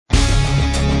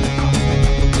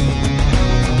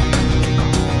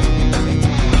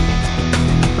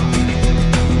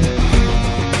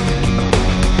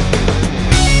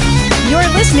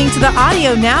listening to the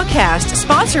Audio Nowcast,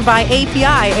 sponsored by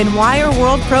API and Wire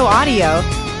World Pro Audio.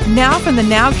 Now from the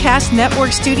Nowcast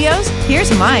Network Studios, here's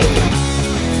Mike.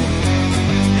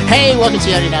 Hey, welcome to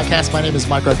the Audio Nowcast. My name is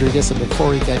Mike Rodriguez, and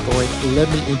before we get going, let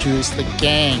me introduce the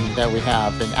gang that we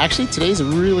have. And actually, today's a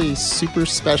really super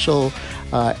special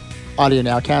Audio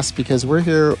Nowcast because we're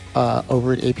here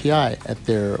over at API at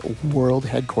their world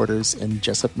headquarters in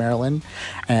Jessup, Maryland.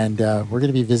 And we're going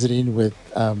to be visiting with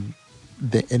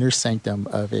the inner sanctum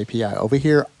of API. Over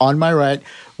here on my right,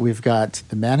 we've got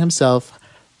the man himself,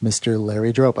 Mr.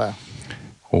 Larry Dropa.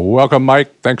 Welcome,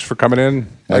 Mike. Thanks for coming in.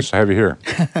 Nice to have you here.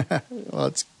 Well,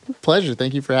 it's a pleasure.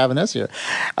 Thank you for having us here.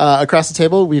 Across the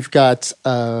table, we've got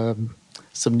some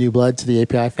new blood to the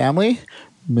API family,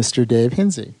 Mr. Dave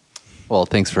Hinsey. Well,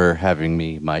 thanks for having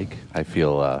me, Mike. I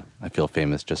feel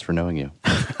famous just for knowing you.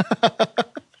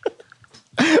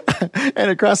 And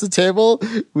across the table,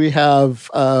 we have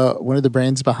one of the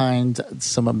brains behind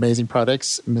some amazing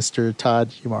products, Mr. Todd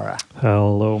Humara.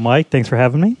 Hello, Mike. Thanks for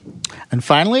having me. And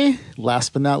finally,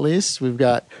 last but not least, we've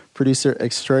got producer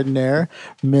extraordinaire,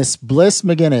 Miss Bliss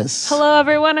McGinnis. Hello,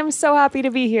 everyone. I'm so happy to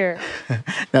be here.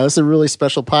 Now, this is a really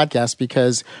special podcast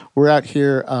because we're out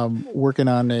here working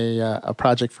on a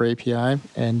project for API.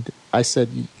 And I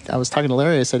was talking to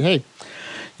Larry. I said, hey,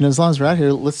 as long as we're out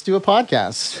here, let's do a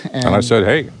podcast. And I said,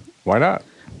 hey, why not?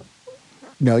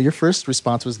 No, your first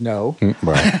response was no.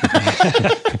 Well,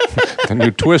 and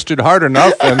you twisted hard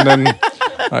enough, and then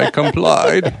I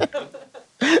complied.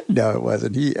 No, it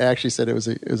wasn't. He actually said it was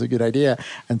a good idea,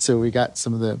 and so we got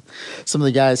some of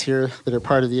the guys here that are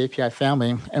part of the API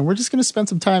family, and we're just going to spend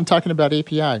some time talking about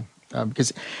API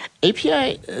because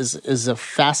API is a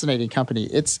fascinating company.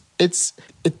 It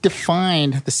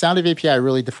defined the sound of API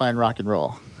really defined rock and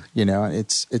roll.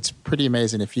 It's pretty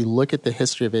amazing. If you look at the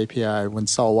history of API, when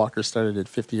Saul Walker started it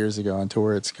 50 years ago and to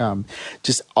where it's come,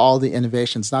 just all the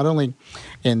innovations, not only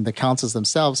in the consoles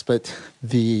themselves, but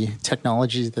the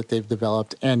technologies that they've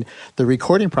developed and the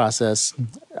recording process,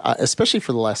 especially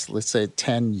for the last, let's say,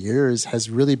 10 years, has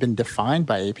really been defined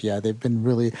by API. They've been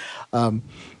really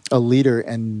a leader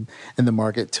in the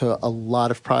market to a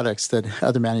lot of products that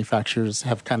other manufacturers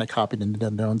have kind of copied and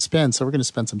done their own spin. So we're going to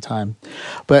spend some time.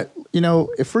 But,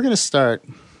 if we're going to start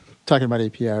talking about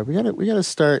API, we got to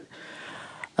start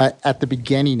at the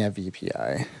beginning of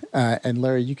API. And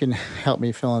Larry, you can help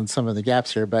me fill in some of the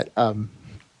gaps here. But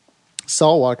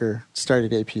Saul Walker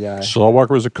started API. Saul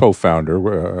Walker was a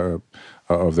co-founder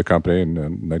of the company in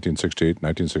 1968,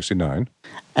 1969.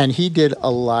 And he did a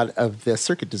lot of the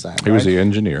circuit design. He was the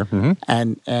engineer.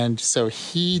 Mm-hmm. And so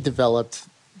he developed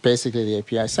basically the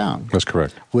API sound. That's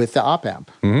correct. With the op amp.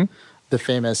 Mm-hmm. The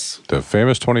famous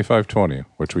 2520,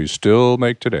 which we still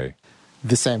make today.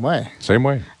 The same way. Same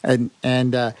way.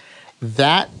 And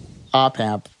that op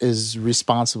amp is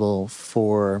responsible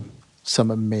for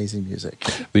some amazing music.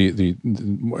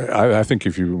 I think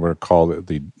if you were to call it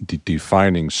the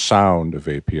defining sound of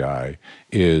API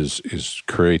is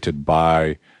created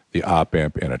by the op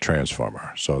amp and a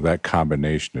transformer. So that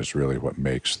combination is really what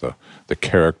makes the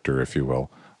character, if you will,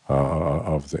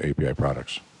 of the API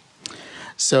products.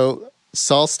 So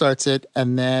Saul starts it,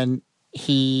 and then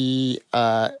he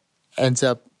ends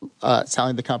up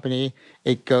selling the company.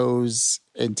 It goes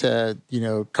into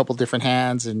a couple different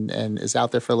hands and is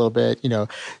out there for a little bit.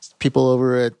 People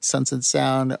over at Sunset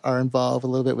Sound are involved a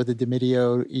little bit with the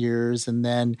Dimidio ears, and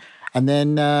then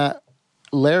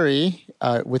Larry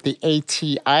with the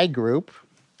ATI group,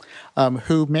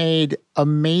 who made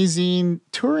amazing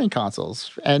touring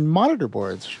consoles and monitor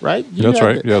boards. Right? That's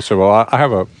right. Yeah. So I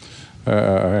have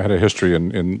I had a history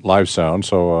in live sound,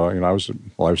 so I was a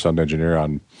live sound engineer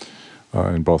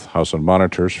in both house and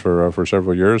monitors for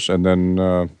several years, and then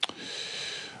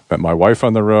met my wife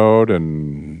on the road,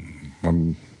 and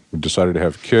when we decided to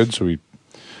have kids, we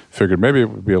figured maybe it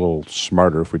would be a little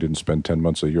smarter if we didn't spend 10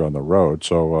 months a year on the road.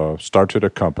 So started a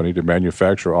company to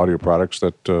manufacture audio products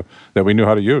that we knew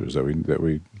how to use, that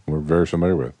we were very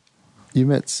familiar with. You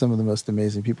met some of the most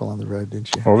amazing people on the road,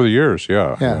 didn't you? Over the years,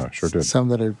 yeah, sure did. Some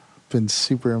that have been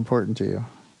super important to you.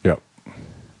 Yeah.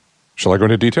 Shall I go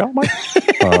into detail, Mike?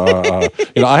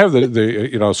 I have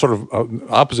the sort of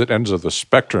opposite ends of the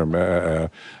spectrum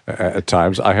at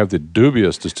times. I have the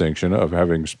dubious distinction of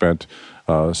having spent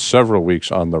several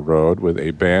weeks on the road with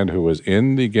a band who was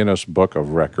in the Guinness Book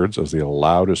of Records as the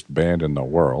loudest band in the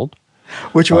world.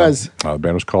 Which was? The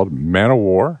band was called Man O'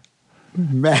 War.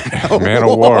 Man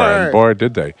O' War. And boy,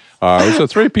 did they. It was a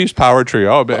three-piece power trio.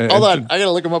 Hold on. I got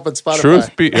to look them up on Spotify.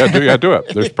 Do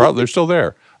it. They're still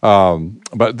there.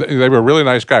 But they were really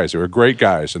nice guys. They were great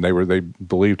guys, and they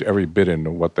believed every bit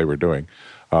in what they were doing.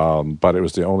 But it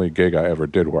was the only gig I ever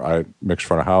did where I mixed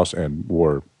front of house and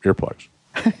wore earplugs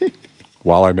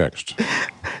while I mixed.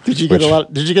 Did you get a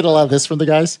lot? Did you get a lot of this from the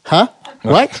guys? Huh?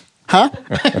 What? Huh?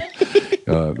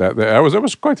 That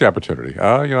was quite the opportunity.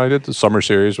 I did the summer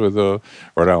series with the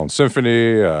Rhode Island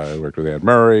Symphony. I worked with Anne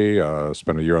Murray.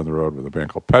 Spent a year on the road with a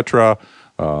band called Petra,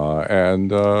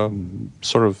 and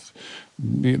sort of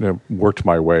worked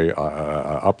my way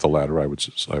up the ladder. I would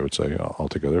say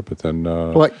altogether. But then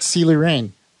What? Seeley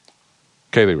Rain.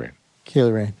 Kaylee Rain.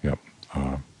 Kaylee Rain. Yep,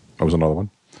 that was another one.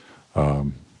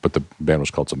 But the band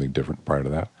was called something different prior to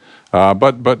that.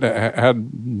 But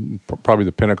had probably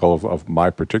the pinnacle of my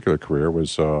particular career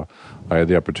was I had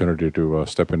the opportunity to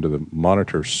step into the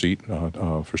monitor seat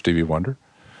for Stevie Wonder,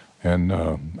 and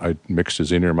I mixed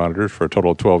his in-ear monitors for a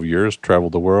total of 12 years.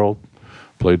 Traveled the world,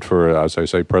 played for, as I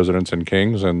say, presidents and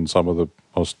kings, and some of the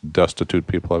most destitute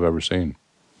people I've ever seen.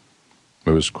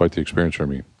 It was quite the experience for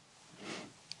me.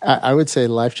 I would say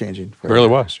life-changing. It really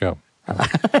was, yeah.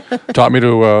 Taught me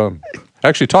to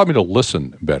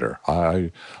listen better.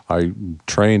 I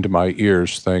trained my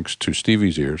ears, thanks to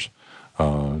Stevie's ears,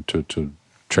 to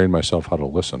train myself how to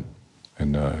listen,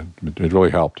 and it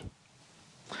really helped.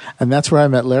 And that's where I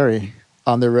met Larry,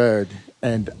 on the road,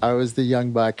 and I was the young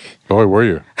buck. Boy, were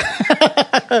you!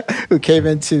 Who came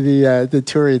into the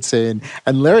touring scene,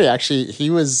 and Larry actually he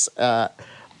was.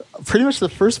 Pretty much the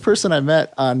first person I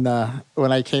met on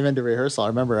when I came into rehearsal. I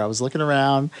remember I was looking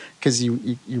around because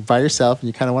you're by yourself and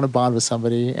you kind of want to bond with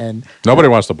somebody, and nobody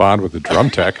wants to bond with the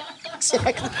drum tech.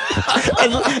 Exactly.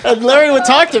 and Larry would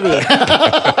talk to me.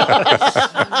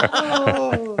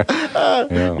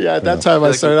 At that time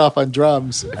I started off on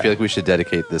drums. I feel like we should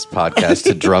dedicate this podcast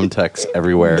to drum techs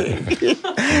everywhere.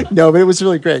 No, but it was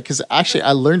really great because actually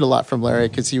I learned a lot from Larry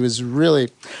because he was really.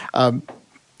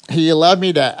 He allowed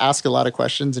me to ask a lot of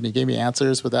questions, and he gave me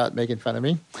answers without making fun of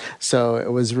me. So it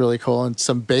was really cool, and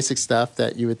some basic stuff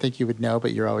that you would think you would know,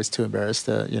 but you're always too embarrassed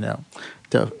to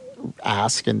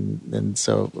ask. And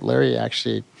so Larry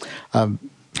actually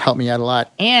helped me out a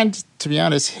lot. And to be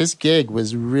honest, his gig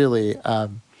was really I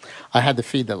had the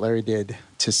feed that Larry did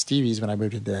to Stevie's when I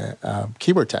moved into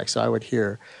keyboard tech, so I would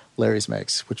hear Larry's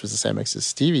mix, which was the same mix as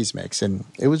Stevie's mix, and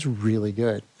it was really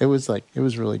good. It was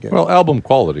really good. Well, album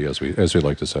quality, as we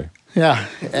like to say. Yeah,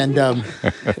 and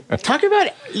talk about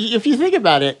if you think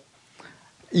about it,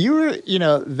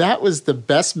 that was the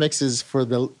best mixes for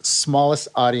the smallest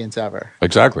audience ever.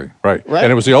 Exactly right,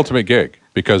 and it was the ultimate gig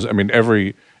because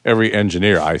every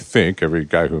engineer, I think, every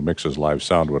guy who mixes live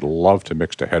sound would love to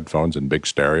mix to headphones and big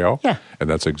stereo. Yeah. And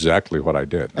that's exactly what I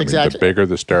did. Exactly. The bigger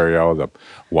the stereo, the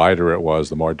wider it was,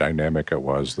 the more dynamic it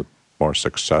was, the more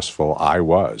successful I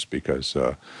was because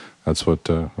that's what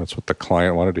the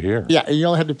client wanted to hear. Yeah, and you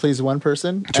only had to please one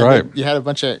person. That's right. You had a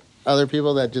bunch of other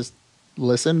people that just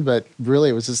listened, but really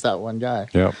it was just that one guy.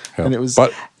 Yeah. And it was...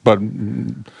 But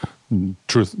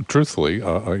truthfully,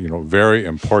 very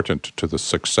important to the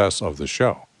success of the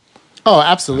show. Oh,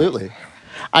 absolutely.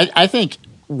 I think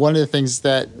one of the things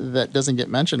that doesn't get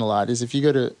mentioned a lot is if you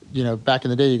go to, back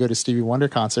in the day, you go to Stevie Wonder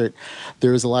concert,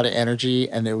 there was a lot of energy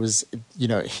and it was,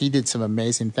 he did some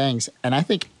amazing things. And I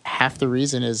think half the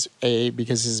reason is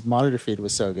because his monitor feed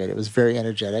was so good. It was very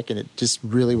energetic and it just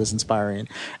really was inspiring.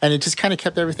 And it just kind of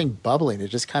kept everything bubbling. It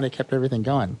just kind of kept everything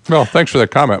going. Well, thanks for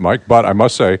that comment, Mike. But I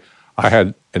must say I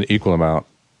had an equal amount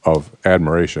of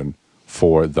admiration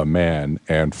for the man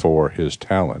and for his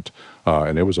talent.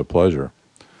 And it was a pleasure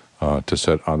to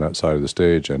sit on that side of the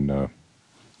stage and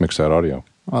mix that audio.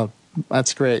 Well,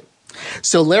 that's great.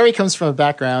 So Larry comes from a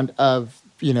background of,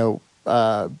 being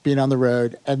on the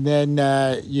road. And then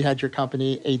you had your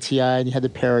company, ATI, and you had the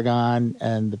Paragon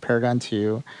and the Paragon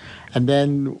 2. And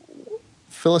then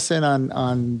fill us in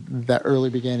on the early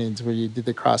beginnings where you did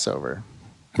the crossover.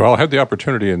 Well, I had the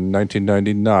opportunity in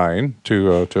 1999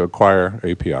 to acquire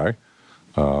API.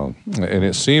 And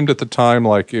it seemed at the time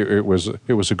like it was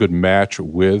a good match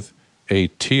with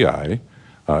ATI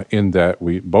in that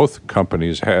both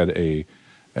companies had a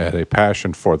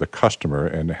passion for the customer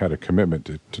and had a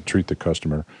commitment to treat the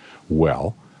customer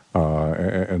well,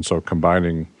 and so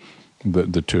combining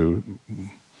the two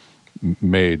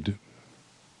made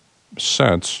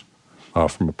sense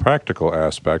from a practical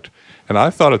aspect. And I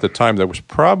thought at the time there was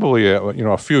probably a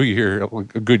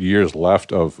good years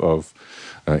left of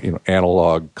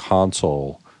analog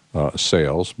console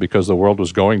sales because the world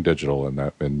was going digital in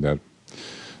that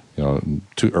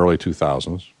early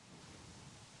 2000s.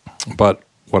 But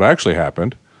what actually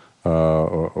happened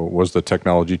was the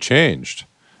technology changed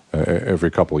every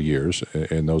couple of years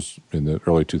in the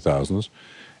early 2000s,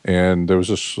 and there was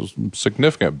a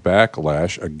significant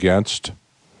backlash against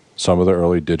some of the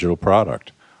early digital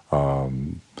product.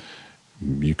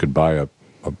 You could buy a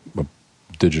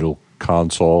digital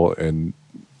console, and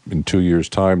in 2 years'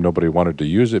 time, nobody wanted to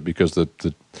use it because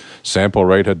the sample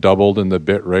rate had doubled and the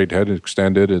bit rate had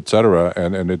extended, et cetera,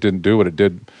 and it didn't do what it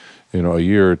did, a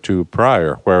year or two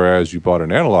prior. Whereas you bought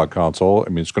an analog console,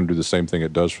 it's going to do the same thing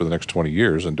it does for the next 20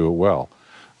 years and do it well.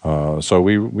 So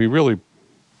we really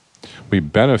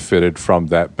benefited from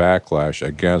that backlash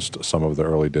against some of the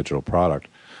early digital product,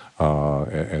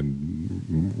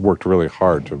 and worked really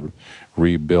hard to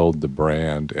rebuild the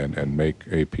brand and make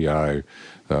API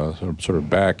sort of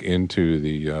back into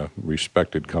the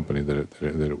respected company that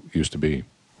it used to be.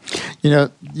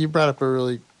 You brought up a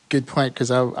really good point, because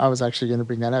I was actually going to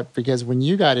bring that up, because when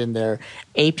you got in there,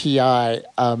 API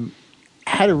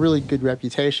had a really good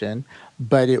reputation,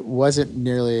 but it wasn't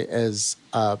nearly as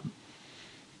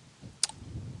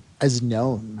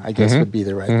known, I guess, would be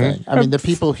the right thing. The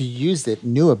people who used it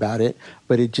knew about it,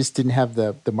 but it just didn't have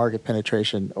the market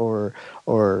penetration, or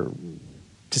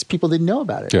just people didn't know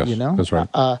about it. Yes, that's right.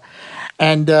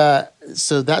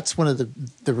 So that's one of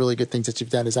the really good things that you've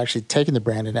done, is actually taken the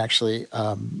brand and actually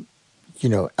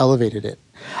elevated it.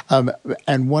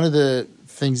 And one of the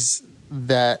things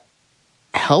that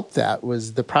helped that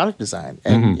was the product design.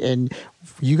 And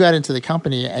you got into the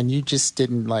company and you just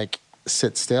didn't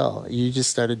sit still. You just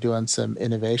started doing some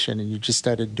innovation, and you just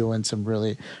started doing some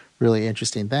really, really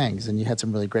interesting things. And you had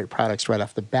some really great products right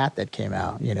off the bat that came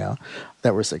out,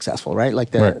 that were successful, right?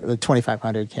 Like the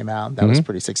 2500 came out, that was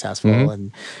pretty successful.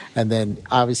 And then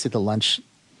obviously the lunch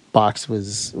box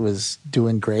was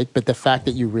doing great. But the fact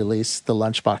that you released the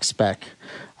lunchbox spec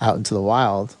out into the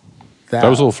wild, that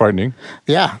was a little frightening.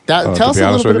 Yeah. Tell us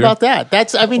a little bit about that.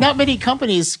 That's, not many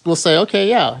companies will say, okay,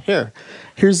 yeah,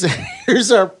 here's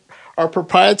our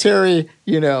proprietary,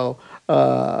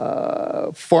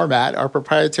 format, our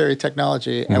proprietary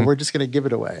technology, and we're just going to give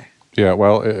it away. Yeah,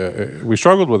 well, we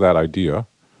struggled with that idea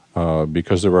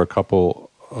because there were a couple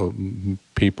of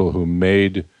people who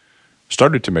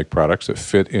started to make products that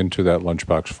fit into that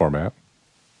lunchbox format,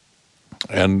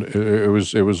 and it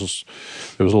was a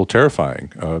little terrifying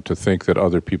to think that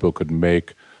other people could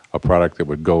make a product that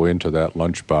would go into that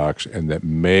lunchbox and that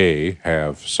may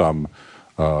have some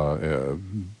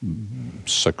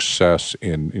success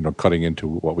in cutting into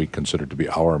what we consider to be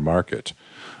our market,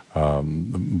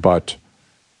 but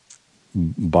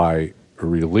by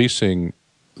releasing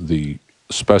the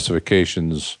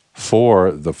specifications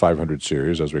for the 500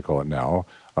 series, as we call it now,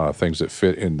 things that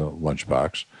fit in the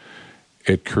lunchbox,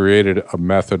 it created a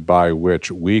method by which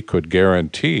we could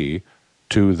guarantee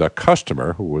to the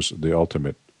customer, who was the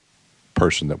ultimate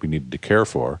person that we needed to care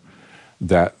for,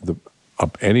 that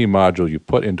any module you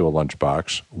put into a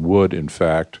lunchbox would, in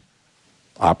fact,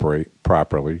 operate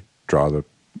properly, draw the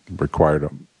required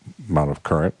amount of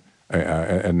current,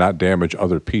 and not damage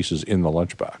other pieces in the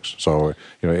lunchbox. So,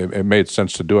 it made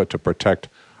sense to do it to protect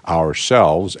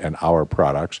ourselves and our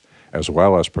products, as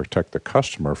well as protect the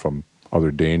customer from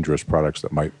other dangerous products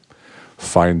that might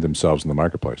find themselves in the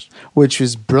marketplace. Which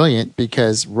was brilliant,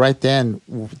 because right then,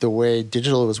 the way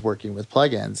digital was working with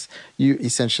plugins, you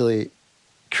essentially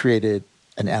created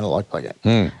an analog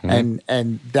plugin.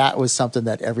 And that was something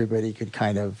that everybody could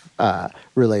kind of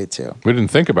relate to. We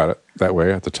didn't think about it that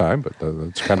way at the time, but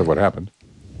that's kind of what happened.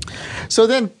 So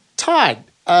then, Todd,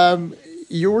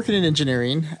 you're working in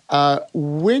engineering.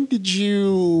 When did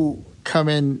you come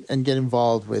in and get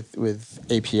involved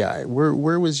with API?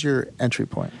 Where was your entry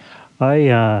point?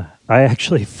 I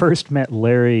actually first met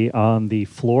Larry on the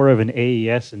floor of an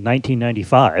AES in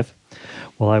 1995.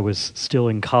 While I was still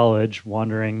in college,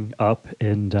 wandering up,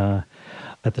 and at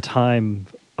the time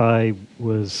I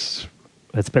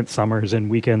spent summers and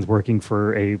weekends working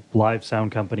for a live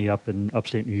sound company up in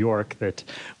upstate New York that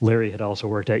Larry had also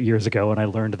worked at years ago, and I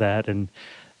learned that and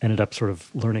ended up sort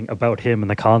of learning about him and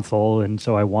the console, and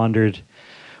so I wandered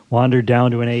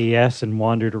down to an AES and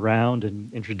wandered around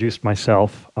and introduced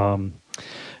myself,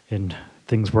 and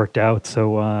things worked out,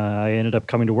 so I ended up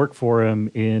coming to work for him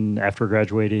after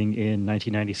graduating in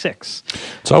 1996.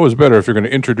 It's always better if you're going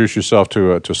to introduce yourself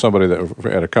to somebody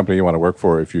at a company you want to work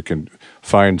for, if you can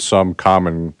find some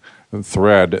common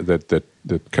thread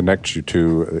that connects you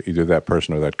to either that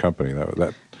person or that company.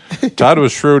 Todd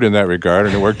was shrewd in that regard,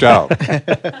 and it worked out.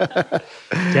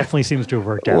 Definitely seems to have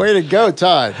worked out. Way to go,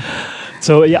 Todd.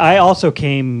 So yeah, I also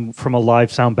came from a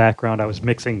live sound background. I was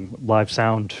mixing live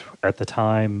sound at the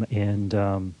time,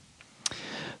 and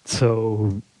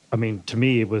so to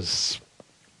me, it was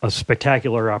a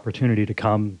spectacular opportunity to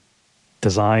come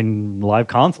design live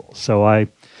consoles. So I,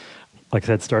 like I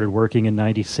said, started working in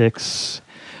 '96,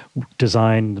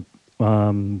 designed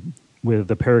with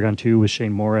the Paragon 2 with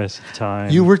Shane Morris at the time.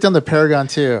 You worked on the Paragon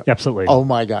 2. Absolutely. Oh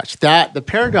my gosh. The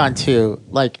Paragon 2,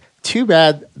 like, too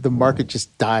bad the market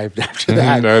just dived after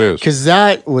that. That is. Because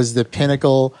that was the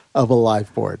pinnacle of a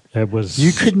live board. It was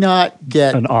You could not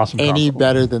get an awesome any console.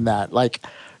 better than that. Like,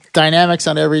 dynamics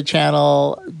on every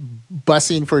channel,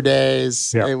 bussing for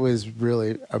days. Yeah. It was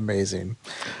really amazing.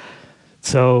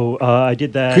 So I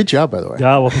did that. Good job, by the way.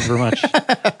 Yeah, well, thank you very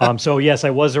much. So yes, I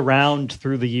was around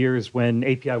through the years when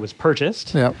API was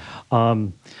purchased. Yeah.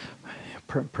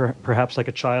 Perhaps like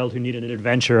a child who needed an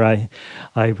adventure,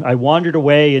 I wandered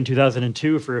away in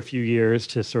 2002 for a few years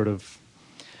to sort of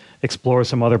explore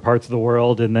some other parts of the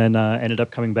world, and then ended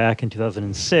up coming back in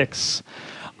 2006.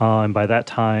 And by that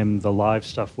time, the live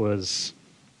stuff was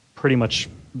pretty much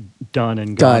done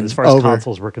and gone Done. as far as Over.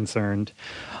 consoles were concerned.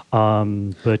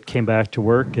 But came back to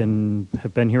work and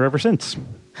have been here ever since.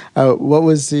 What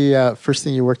was the first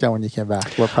thing you worked on when you came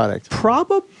back? What product?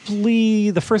 Probably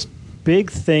the first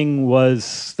big thing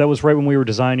was right when we were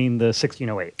designing the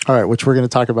 1608. All right, which we're going to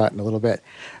talk about in a little bit.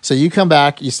 So you come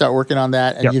back, you start working on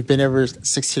that, and Yep. you've been ever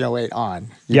 1608 on.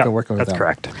 You've Yeah, been working with that's them.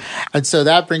 correct. And so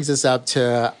that brings us up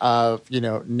to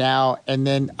now, and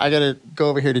then I got to go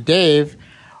over here to Dave.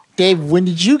 Dave, when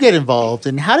did you get involved,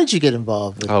 and how did you get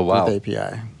involved with, Oh, wow. with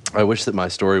API? I wish that my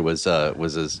story was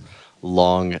as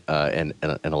long and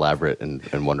elaborate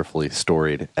and wonderfully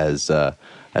storied as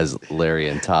Larry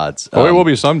and Todd's. Oh, it will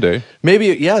be someday. Maybe,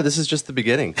 yeah. This is just the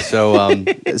beginning. So,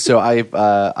 so I've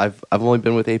only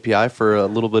been with API for a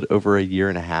little bit over a year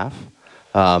and a half,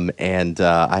 and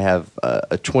I have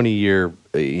a 20-year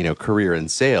career in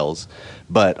sales.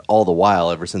 But all the while,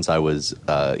 ever since I was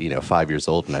 5 years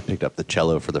old and I picked up the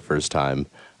cello for the first time,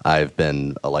 I've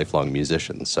been a lifelong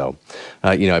musician. So,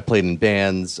 I played in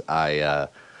bands. I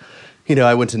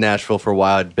went to Nashville for a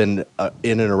while. I'd been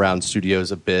in and around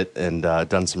studios a bit and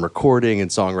done some recording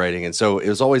and songwriting. And so it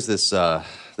was always this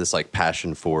like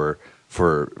passion for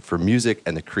music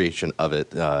and the creation of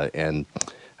it. And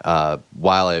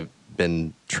while I've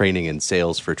been training in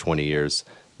sales for 20 years,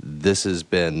 this has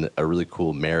been a really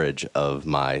cool marriage of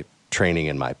my training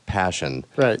and my passion.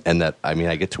 Right. And that, I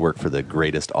get to work for the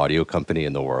greatest audio company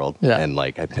in the world. Yeah. And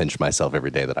I pinch myself every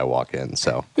day that I walk in.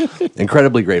 So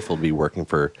incredibly grateful to be working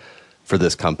for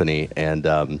this company.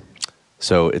 And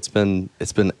so it's been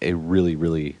a really,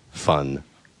 really fun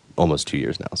almost 2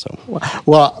 years now. So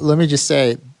Well, let me just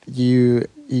say, you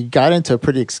got into a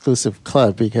pretty exclusive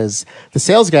club because the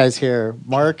sales guys here,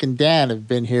 Mark and Dan, have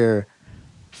been here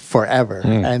forever,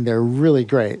 and they're really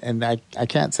great. And I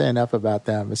can't say enough about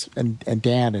them. And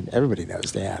Dan, and everybody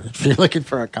knows Dan if you're looking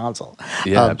for a console.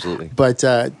 Yeah, absolutely. But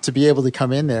to be able to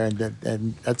come in there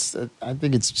and that's I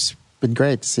think it's just been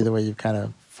great to see the way you've kind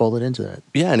of folded into it.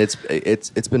 yeah, and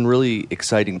it's been really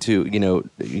exciting too.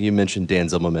 You mentioned Dan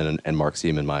Zimmelman and Mark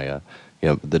Seaman, my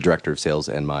the director of sales,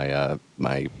 and my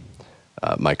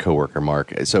coworker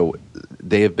Mark. So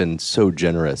they have been so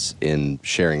generous in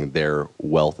sharing their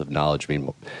wealth of knowledge.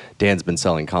 Dan's been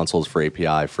selling consoles for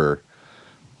API for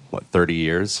 30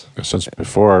 years Since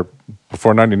before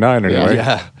 99 anyway.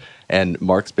 Yeah, and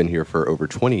Mark's been here for over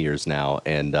 20 years now,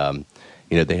 and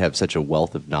they have such a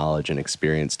wealth of knowledge and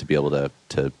experience to be able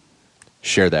to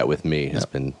share that with me has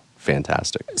been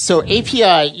fantastic. So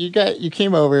API, you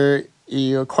came over,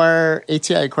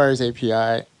 ATI acquires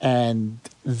API, and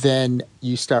then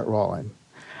you start rolling.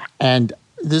 And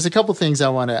there's a couple things I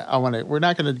want to. We're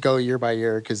not going to go year by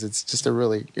year because it's just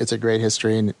it's a great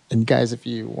history. And guys, if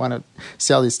you want to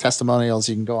sell these testimonials,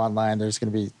 you can go online. There's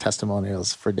going to be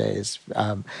testimonials for days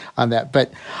on that.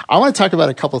 But I want to talk about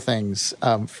a couple things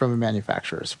from a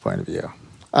manufacturer's point of view.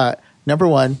 Number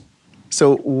one,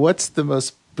 so what's the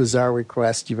most bizarre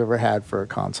request you've ever had for a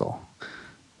console?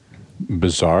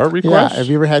 Bizarre Yeah, request? have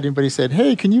you ever had anybody said,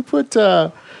 "Hey, can you put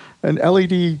an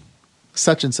LED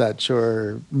such and such,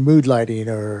 or mood lighting,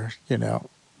 or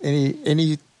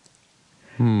any?"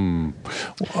 There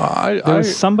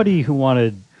was somebody who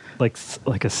wanted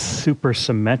like a super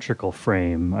symmetrical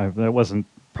frame. That wasn't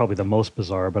probably the most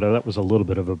bizarre, but that was a little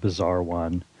bit of a bizarre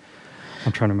one.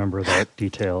 I'm trying to remember that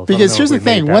detail. Because here's the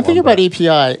thing: one thing about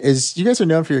API is you guys are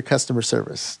known for your customer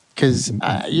service. Because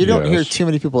you don't hear Yes. too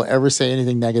many people ever say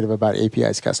anything negative about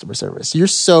API's customer service. You're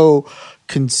so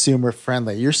consumer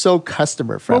friendly. You're so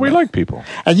customer Well, friendly. we like people.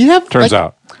 And you have Turns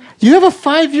out. you have a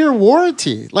 5-year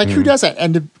warranty. Like who does that?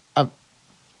 And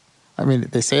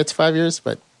they say it's 5 years,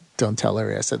 but don't tell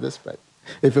Larry I said this. But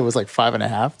if it was like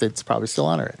 5.5, they'd probably still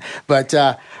honor it. But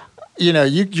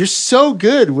you're so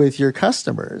good with your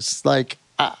customers. Like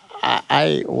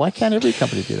why can't every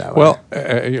company do that? Well,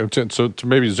 so to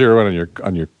maybe zero in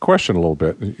on your question a little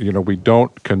bit, we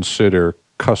don't consider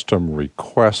custom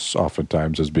requests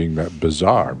oftentimes as being that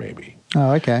bizarre, maybe.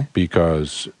 Oh, okay.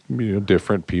 Because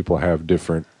different people have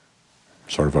different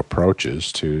sort of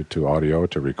approaches to audio,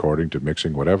 to recording, to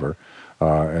mixing, whatever.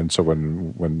 And so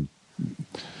when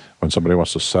somebody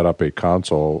wants to set up a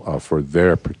console for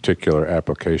their particular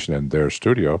application in their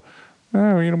studio,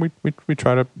 we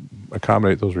try to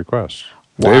accommodate those requests.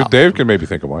 Wow. Dave can maybe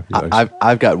think of one.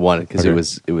 I've got one because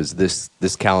Okay. it was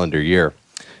this calendar year.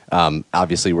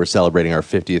 Obviously, we're celebrating our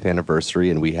 50th anniversary,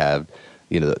 and we have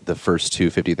the first two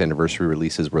 50th anniversary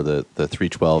releases were the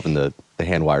 312 and the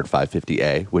hand-wired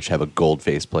 550A, which have a gold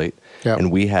faceplate. Yep.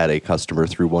 And we had a customer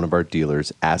through one of our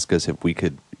dealers ask us if we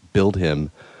could build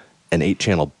him an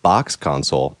 8-channel box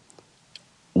console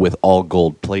with all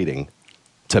gold plating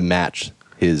to match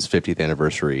his 50th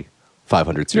anniversary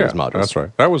 500 series modules. That's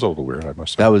right. That was a little weird, I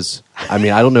must say. That was, I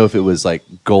don't know if it was like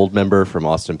Gold Member from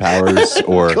Austin Powers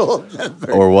or Gold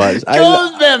member. or what.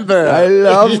 Gold member. I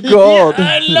love gold.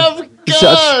 I love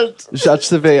gold. Such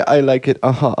the way I like it.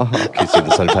 Can you see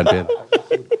the Sunshine Band?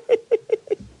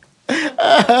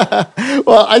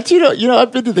 Well, I've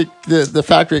been to the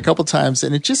factory a couple times,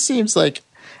 and it just seems like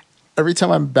every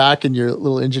time I'm back in your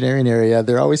little engineering area,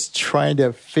 they're always trying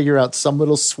to figure out some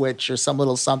little switch or some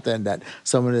little something that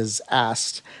someone has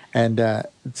asked, and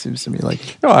it seems to me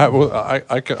like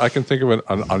I can think of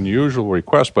an unusual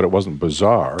request, but it wasn't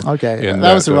bizarre. Okay, in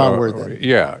that was the wrong word then.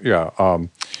 Yeah.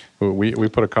 We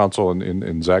put a console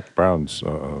in Zach Brown's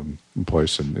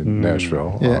place in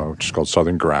Nashville, Yeah. which is called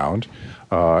Southern Ground.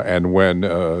 And when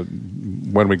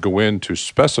we go in to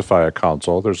specify a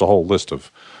console, there's a whole list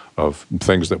of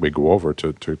things that we go over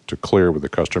to clear with the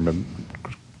customer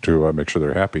to make sure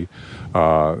they're happy.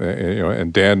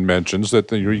 And Dan mentions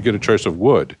that you get a choice of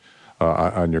wood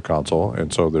on your console,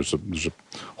 and so there's a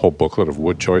whole booklet of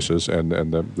wood choices, and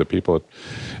the people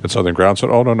at Southern Ground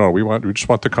said, "Oh no, we just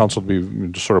want the console to be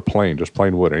just sort of plain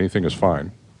wood. Anything is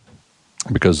fine."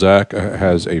 Because Zach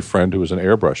has a friend who is an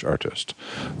airbrush artist,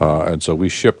 and so we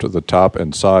shipped the top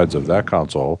and sides of that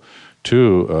console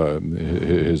to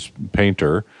his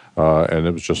painter, and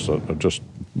it was just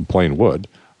plain wood.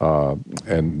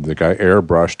 And the guy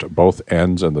airbrushed both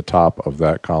ends and the top of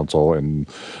that console, and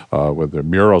with the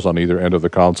murals on either end of the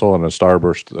console and a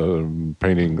starburst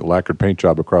lacquered paint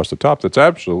job across the top. That's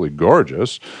absolutely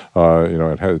gorgeous.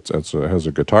 It has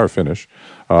a guitar finish,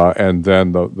 and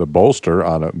then the bolster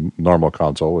on a normal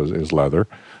console is leather.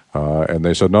 And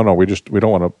they said, no, we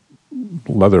don't want a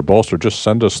leather bolster. Just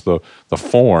send us the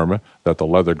form that the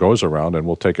leather goes around, and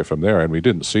we'll take it from there. And we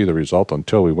didn't see the result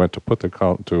until we went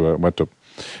to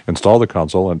install the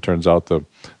console, and it turns out the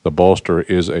bolster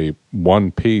is a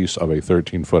one piece of a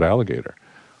 13-foot alligator.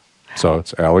 So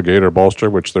it's alligator bolster,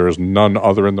 which there is none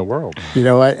other in the world. You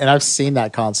know what? And I've seen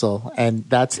that console, and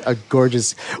that's a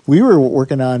gorgeous. We were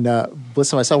working on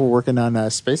Bliss and myself were working on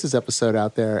a Spaces episode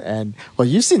out there, and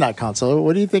you've seen that console.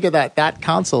 What do you think of that? That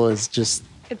console is just.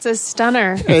 It's a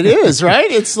stunner. It is, right?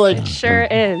 It's like Sure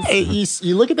is.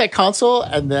 you look at that console,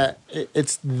 and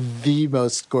it's the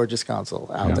most gorgeous console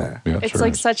out there. Yeah, It's sure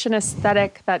like is. such an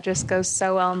aesthetic that just goes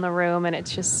so well in the room, and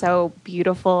it's just so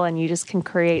beautiful, and you just can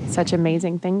create such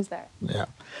amazing things there. Yeah.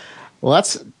 Well,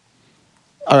 that's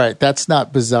all right. That's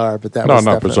not bizarre, but that No, was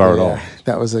not bizarre at all.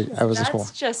 That was a cool.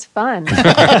 That's just fun.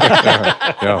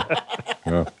 Yeah.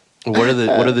 What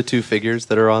are the two figures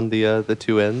that are on the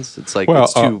two ends? It's like Well,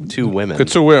 it's two women.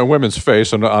 It's a women's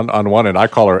face, and on one end, I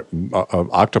call her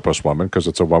octopus woman because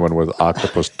it's a woman with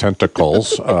octopus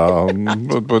tentacles,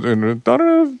 but in not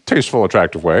a tasteful,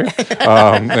 attractive way.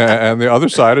 And the other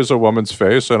side is a woman's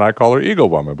face, and I call her eagle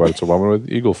woman, but it's a woman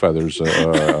with eagle feathers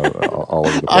all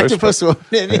over the place. Octopus woman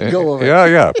and eagle woman.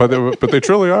 Yeah, but they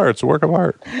truly are. It's a work of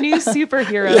art. New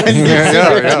superheroes.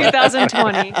 Yeah.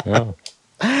 2020. Yeah.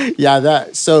 Yeah,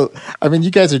 so I mean,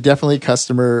 you guys are definitely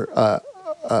customer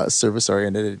service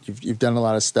oriented. You've done a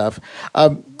lot of stuff.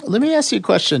 Let me ask you a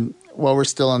question while we're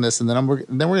still on this, and then we're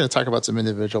going to talk about some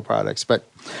individual products. But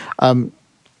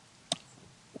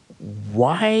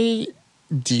why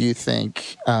do you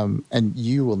think? And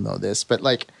you will know this, but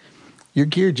like your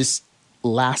gear just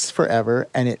lasts forever,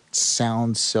 and it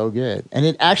sounds so good, and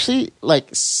it actually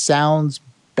sounds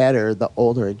better the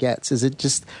older it gets. Is it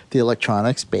just the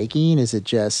electronics baking? Is it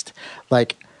just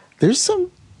there's some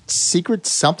secret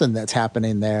something that's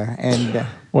happening there? And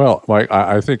Well, Mike,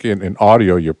 I think in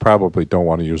audio you probably don't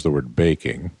want to use the word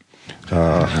baking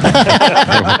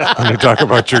when you talk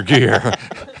about your gear.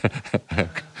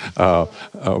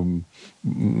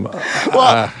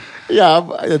 yeah,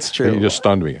 that's true. You just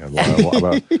stunned me.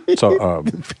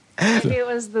 It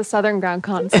was the Southern Ground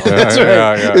console. That's right.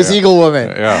 Yeah, it was Eagle Woman.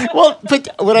 Yeah. Well, but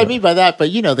what I mean by that,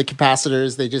 but you know, the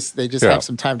capacitors, they just Yeah. have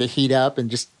some time to heat up and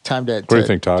just time to. What do you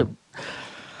think, Todd?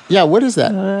 Yeah, what is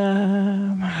that?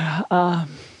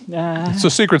 It's a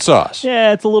secret sauce.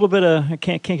 Yeah, it's a little bit of. I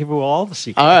can't give you all the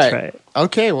secrets. All right.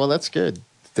 Okay, well, that's good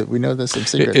that we know there's some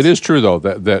secrets. It is true, though,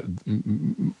 that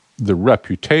the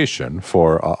reputation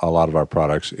for a lot of our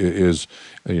products is,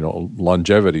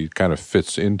 longevity kind of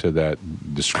fits into that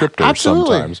descriptor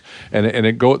Absolutely. sometimes, and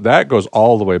that goes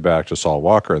all the way back to Saul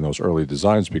Walker and those early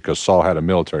designs, because Saul had a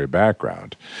military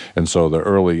background, and so the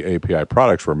early API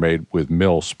products were made with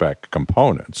mil spec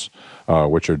components,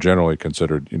 which are generally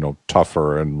considered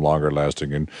tougher and longer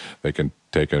lasting, and they can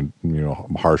take a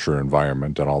harsher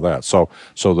environment and all that. So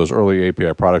those early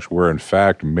API products were in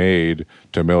fact made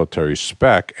to military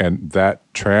spec, and that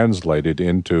translated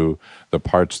into the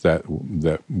parts that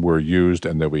were used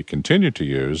and that we continue to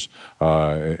use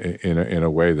in a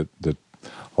way that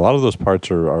a lot of those parts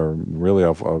are really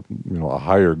of a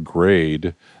higher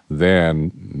grade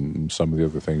than some of the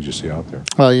other things you see out there.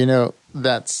 Well,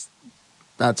 that's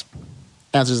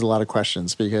answers a lot of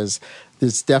questions, because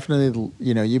there's definitely,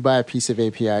 you buy a piece of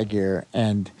API gear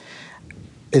and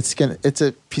it's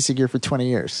a piece of gear for 20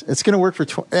 years. It's going to work for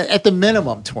at the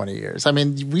minimum 20 years. I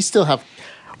mean, we still have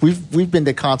we've been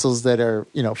to consoles that are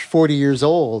 40 years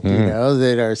old,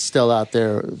 that are still out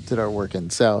there that are working.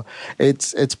 So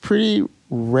it's pretty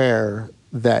rare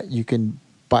that you can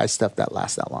buy stuff that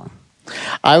lasts that long.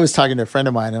 I was talking to a friend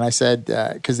of mine, and I said,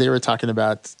 because they were talking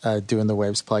about doing the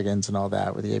Waves plugins and all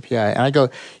that with the API, and I go,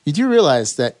 you do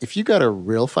realize that if you got a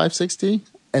real 560,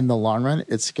 in the long run,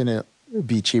 it's going to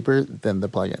be cheaper than the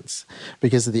plugins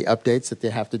because of the updates that they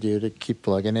have to do to keep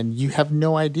plugging, and you have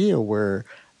no idea where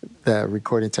the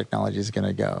recording technology is going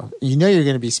to go. You're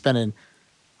going to be spending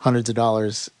hundreds of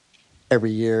dollars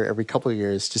every year, every couple of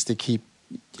years, just to keep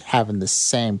having the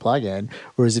same plugin,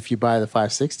 whereas if you buy the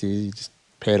 560, you just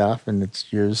pay it off and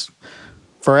it's yours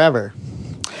forever.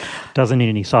 Doesn't need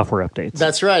any software updates.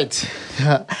 That's right.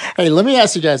 Hey, let me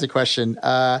ask you guys a question.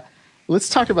 Let's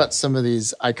talk about some of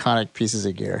these iconic pieces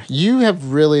of gear. You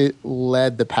have really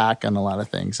led the pack on a lot of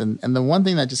things. And the one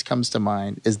thing that just comes to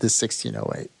mind is the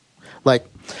 1608. Like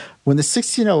when the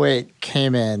 1608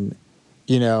 came in,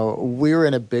 we were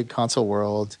in a big console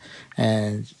world,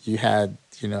 and you had,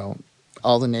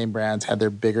 all the name brands had their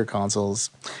bigger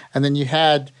consoles. And then you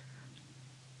had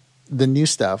the new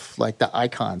stuff, like the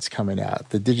icons coming out,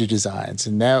 the DigiDesigns,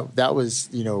 and that was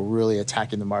really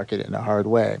attacking the market in a hard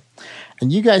way.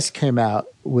 And you guys came out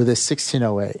with a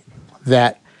 1608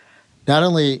 that not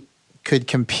only could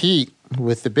compete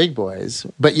with the big boys,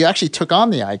 but you actually took on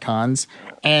the icons,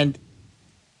 and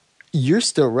you're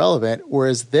still relevant,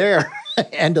 whereas they're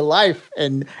end of life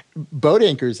and boat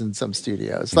anchors in some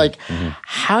studios. Like,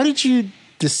 how did you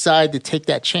decide to take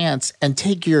that chance and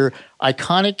take your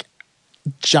iconic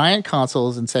giant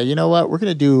consoles and say, you know what, we're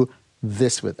going to do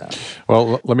this with them?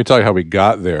 Well, let me tell you how we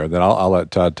got there. Then I'll let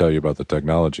Todd tell you about the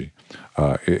technology.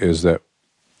 Is that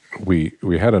we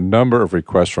had a number of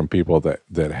requests from people that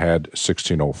had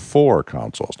 1604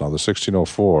 consoles. Now, the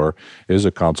 1604 is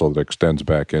a console that extends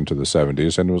back into the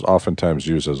 70s and was oftentimes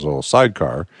used as a little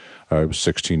sidecar. It was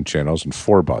 16 channels and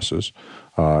 4 buses.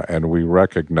 And we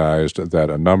recognized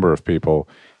that a number of people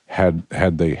had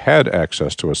they had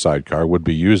access to a sidecar, would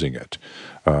be using it.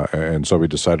 And so we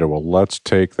decided, well, let's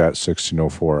take that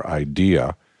 1604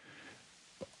 idea,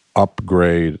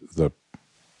 upgrade the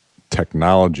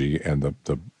technology and the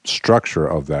structure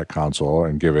of that console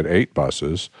and give it 8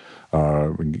 buses,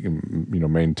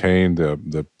 maintain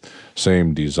the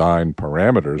same design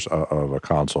parameters of a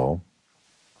console.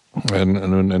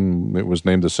 And it was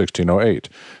named the 1608.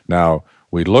 Now,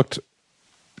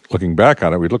 looking back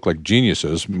on it, we looked like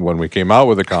geniuses when we came out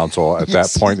with a console at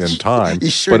that point in time.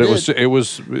 Sure but did. it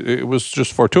was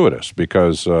just fortuitous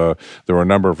because there were a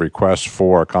number of requests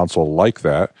for a console like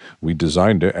that. We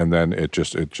designed it, and then it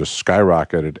just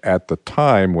skyrocketed at the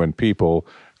time when people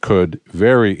could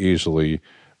very easily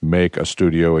make a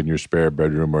studio in your spare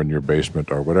bedroom or in your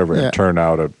basement or whatever and turn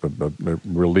out a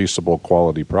releasable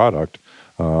quality product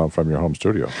from your home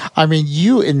studio. I mean,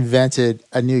 you invented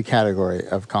a new category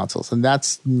of consoles, and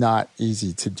that's not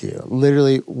easy to do.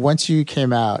 Literally, once you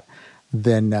came out,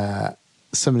 then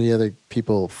some of the other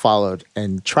people followed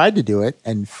and tried to do it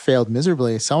and failed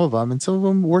miserably, some of them, and some of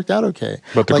them worked out okay.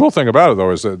 But the cool thing about it, though,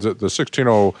 is that the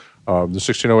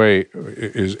 1608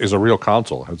 is a real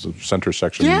console. It has a center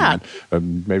section. Yeah.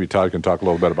 And maybe Todd can talk a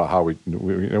little bit about how we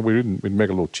didn't make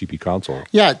a little cheapy console.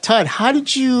 Yeah, Todd, how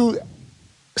did you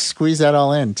squeeze that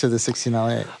all in to the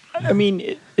 1608? I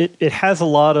mean, it has a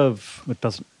lot of,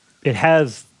 it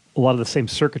has a lot of the same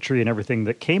circuitry and everything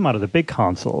that came out of the big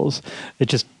consoles. It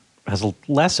just has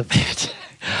less of it.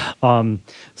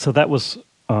 So that was,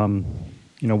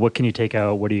 what can you take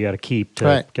out? What do you got to keep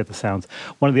to get the sounds?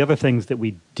 One of the other things that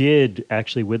we did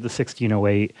actually with the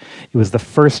 1608, it was the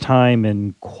first time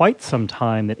in quite some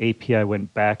time that API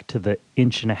went back to the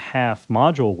 1.5-inch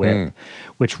module width,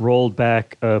 which rolled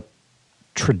back a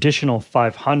traditional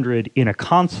 500 in a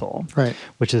console,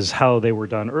 which is how they were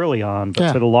done early on.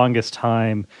 But for the longest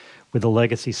time with the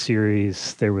Legacy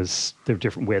series, there were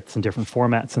different widths and different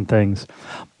formats and things.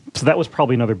 So that was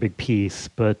probably another big piece.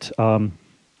 But there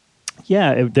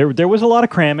was a lot of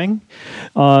cramming.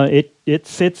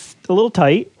 It's a little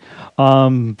tight,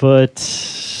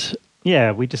 but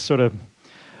we just sort of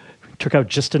took out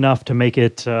just enough to make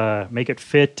it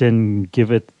fit and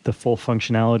give it the full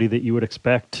functionality that you would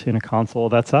expect in a console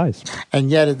of that size. And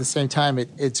yet, at the same time,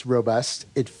 it's robust.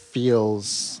 It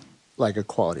feels like a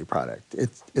quality product.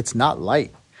 It's not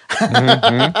light. And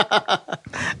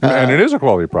it is a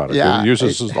quality product. Yeah, it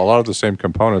uses a lot of the same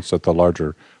components that the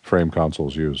larger frame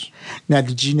consoles use. Now,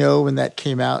 did you know when that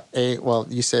came out?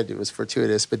 You said it was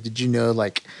fortuitous, but did you know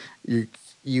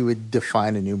you would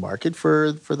define a new market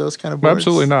for those kind of boards?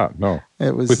 Absolutely not. No,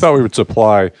 we thought we would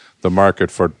supply the market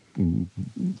for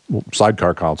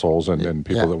sidecar consoles and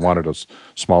people that wanted a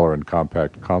smaller and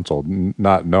compact console,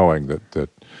 not knowing that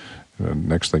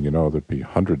next thing you know, there'd be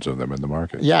hundreds of them in the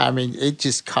market. Yeah, I mean, it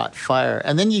just caught fire.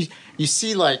 And then you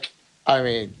see,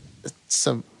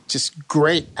 some just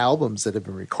great albums that have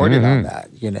been recorded on that,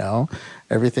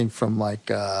 Everything from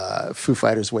Foo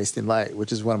Fighters' Wasting Light,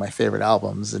 which is one of my favorite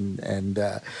albums, and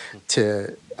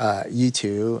to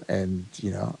U2 and,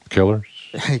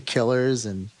 Killers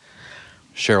and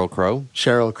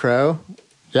Sheryl Crow.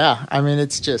 Yeah, I mean,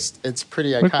 it's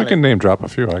pretty iconic. We can name drop a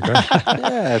few, I guess.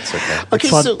 Yeah, it's okay.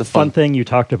 Okay, the fun thing you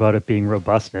talked about it being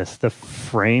robustness. The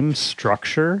frame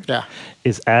structure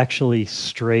is actually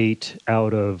straight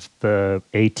out of the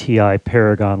ATI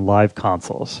Paragon live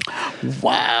consoles.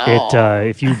 Wow!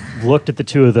 If you looked at the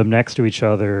two of them next to each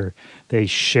other, they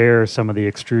share some of the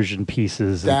extrusion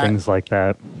pieces and things like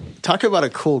that. Talk about a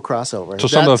cool crossover. So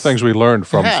some of the things we learned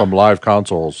from live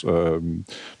consoles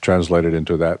translated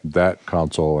into that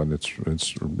console and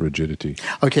its rigidity.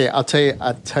 Okay, I'll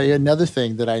tell you another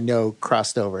thing that I know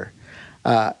crossed over: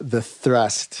 the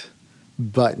thrust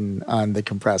button on the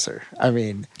compressor. I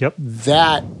mean,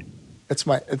 it's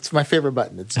my favorite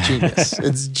button. It's genius.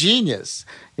 It's genius.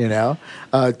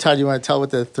 Todd, you want to tell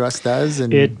what the thrust does?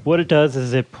 What it does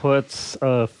is it puts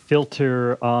a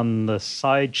filter on the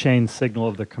side chain signal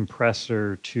of the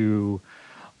compressor to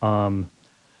to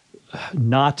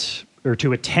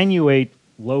attenuate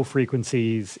low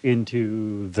frequencies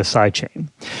into the side chain,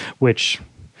 which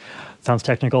sounds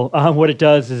technical. What it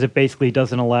does is it basically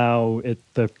doesn't allow it.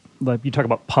 You talk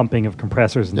about pumping of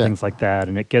compressors and things like that,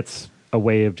 and it gets a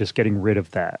way of just getting rid of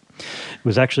that. It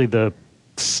was actually the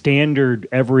standard.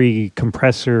 Every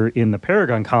compressor in the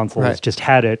Paragon consoles just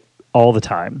had it all the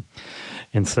time.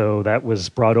 And so that was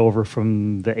brought over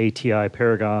from the ATI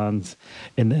Paragons.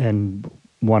 And then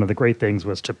one of the great things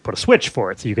was to put a switch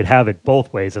for it so you could have it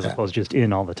both ways as opposed to just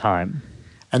in all the time.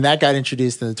 And that got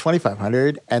introduced in the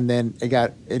 2500, and then it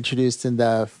got introduced in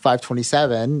the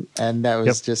 527, and that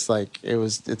was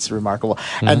it's remarkable.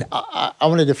 Mm-hmm. And I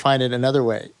want to define it another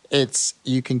way.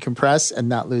 You can compress and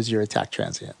not lose your attack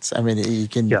transients. I mean, you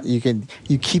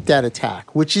keep that attack,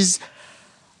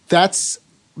 that's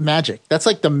magic. That's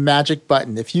like the magic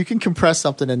button. If you can compress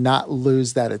something and not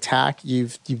lose that attack,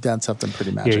 you've done something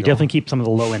pretty magical. Yeah, you definitely keep some of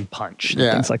the low end punch and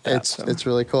things like that. It's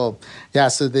really cool. Yeah,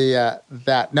 so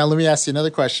that. Now let me ask you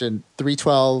another question.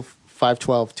 312,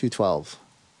 512, 212.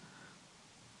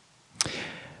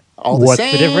 All the same?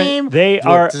 What's the difference?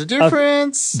 What's the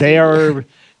difference? They are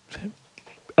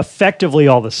effectively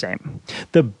all the same.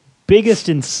 The biggest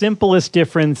and simplest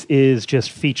difference is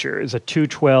just features. A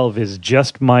 212 is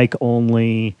just mic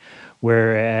only,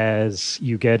 whereas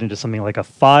you get into something like a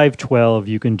 512,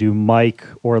 you can do mic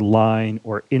or line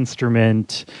or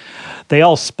instrument. They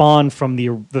all spawn from the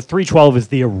 312 is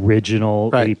the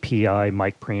original API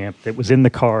mic preamp that was in the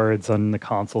cards on the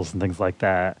consoles and things like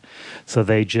that. So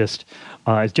they just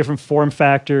it's different form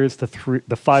factors. The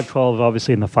 512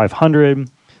 obviously in the 500.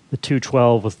 The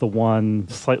 212 was the one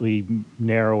slightly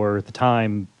narrower at the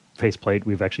time faceplate.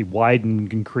 We've actually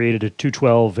widened and created a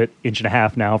 212 at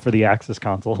 1.5 now for the Axis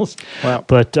consoles. Wow.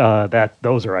 But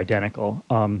those are identical.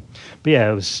 But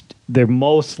yeah, they're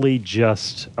mostly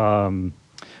just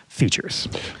features.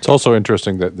 It's also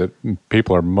interesting that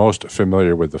people are most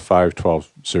familiar with the 512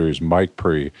 series mic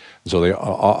pre. So they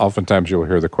oftentimes you'll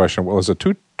hear the question, well, is a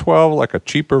 212 like a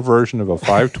cheaper version of a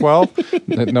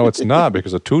 512? No, it's not,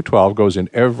 because a 212 goes in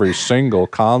every single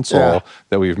console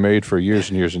that we've made for years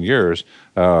and years and years.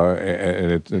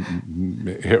 And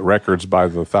it hit records by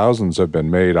the thousands have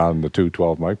been made on the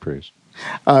 212 mic pre's.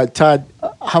 Todd,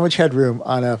 how much headroom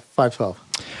on a 512?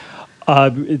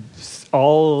 It's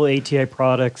all ATI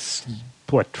products,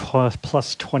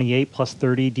 plus 28, plus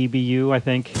 30 dBU, I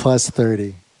think. Plus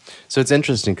 30. So it's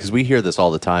interesting because we hear this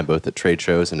all the time, both at trade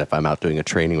shows and if I'm out doing a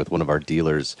training with one of our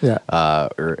dealers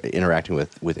or interacting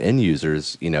with end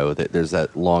users, that there's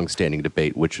that long-standing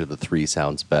debate, which of the three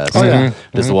sounds best? Oh, yeah.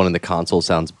 Does the one in the console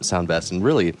sound best? And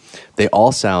really, they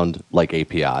all sound like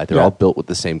API. They're all built with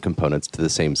the same components to the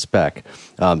same spec.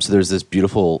 So there's this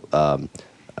beautiful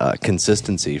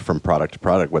consistency from product to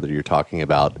product, whether you're talking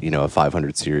about a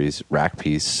 500 series rack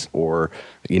piece or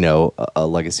a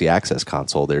legacy access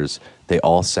console. They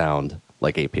all sound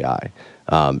like API,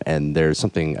 and there's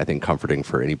something I think comforting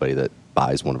for anybody that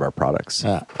buys one of our products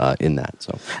in that.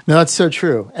 So no, that's so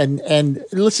true, and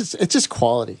it's just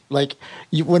quality. Like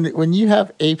when you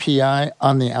have API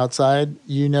on the outside,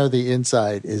 the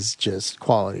inside is just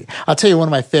quality. I'll tell you one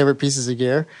of my favorite pieces of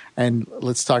gear, and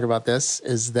let's talk about this,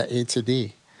 is the A to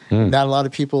D. Not a lot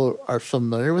of people are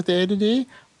familiar with the A to D,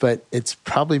 but it's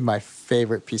probably my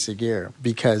favorite piece of gear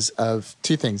because of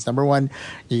two things. Number one,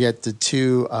 you get the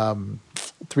two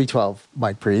 312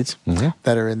 mic pre's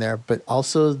that are in there, but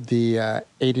also the A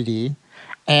to D.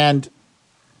 And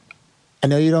I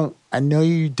know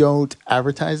you don't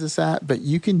advertise this at, but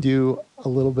you can do a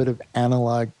little bit of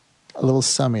analog, a little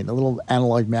summing, a little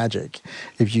analog magic.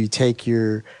 If you take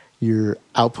your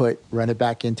output, run it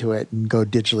back into it, and go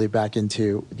digitally back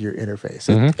into your interface.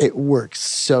 It works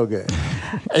so good.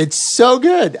 It's so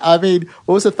good. I mean,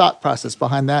 what was the thought process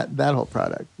behind that whole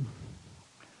product?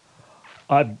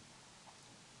 I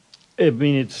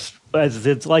mean, it's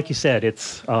like you said,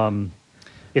 it's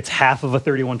half of a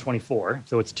 3124,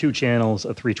 so it's two channels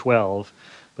of 312,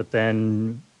 but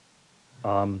then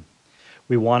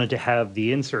we wanted to have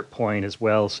the insert point as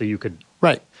well, so you could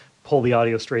pull the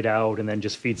audio straight out and then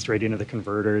just feed straight into the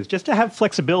converters, just to have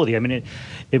flexibility. I mean,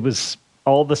 it was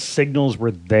all the signals were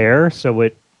there, so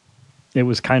it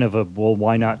was kind of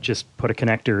why not just put a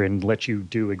connector and let you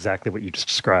do exactly what you just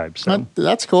described? So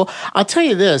that's cool. I'll tell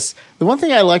you this: the one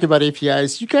thing I like about API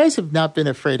is you guys have not been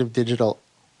afraid of digital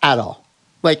at all.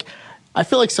 Like, I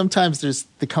feel like sometimes there's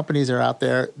the companies are out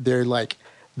there. They're like,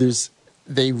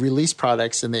 they release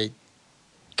products and they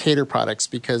cater products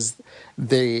because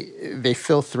they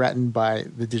feel threatened by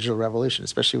the digital revolution,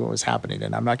 especially when it was happening.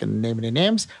 And I'm not going to name any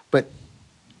names, but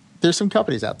there's some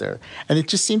companies out there, and it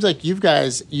just seems like you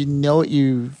guys, what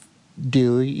you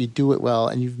do it well,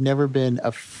 and you've never been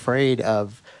afraid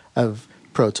of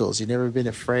Pro Tools. You've never been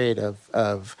afraid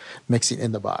of mixing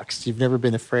in the box. You've never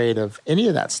been afraid of any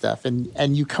of that stuff,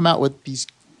 and you come out with these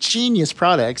genius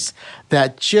products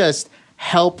that just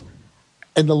help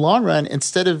in the long run.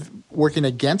 Instead of working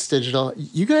against digital,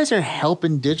 you guys are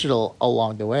helping digital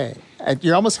along the way.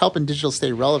 You're almost helping digital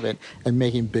stay relevant and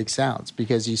making big sounds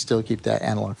because you still keep that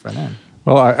analog front end.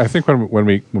 Well, I think when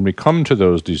we come to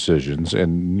those decisions,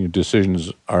 and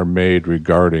decisions are made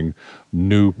regarding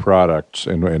new products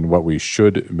and what we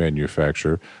should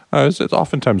manufacture, it's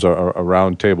oftentimes a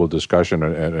round table discussion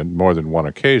and more than one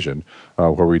occasion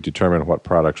where we determine what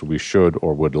products we should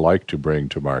or would like to bring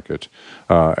to market.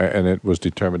 And it was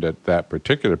determined at that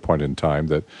particular point in time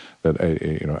that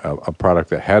a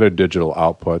product that had a digital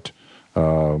output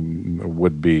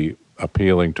would be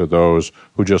appealing to those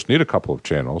who just need a couple of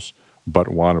channels, but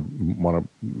want to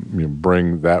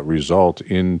bring that result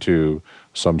into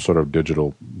some sort of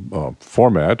digital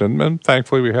format. And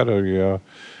thankfully, we had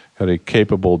a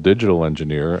capable digital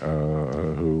engineer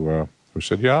who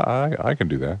said, "Yeah, I can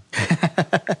do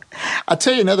that." I'll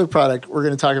tell you another product we're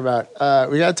going to talk about.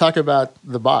 We got to talk about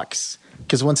the box,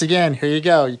 because once again, here you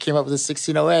go. You came up with a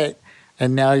 1608.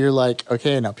 And now you're like,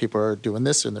 okay, now people are doing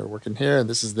this and they're working here, and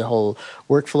this is the whole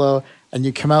workflow. And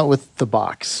you come out with the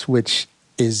box, which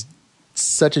is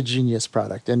such a genius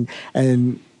product. And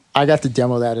I got to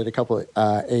demo that at a couple of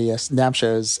AES NAMM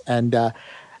shows. And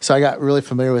so I got really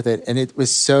familiar with it. And it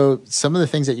was some of the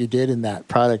things that you did in that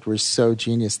product were so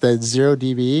genius. The 0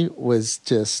 dB was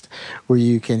just where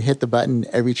you can hit the button,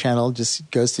 every channel just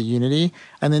goes to Unity.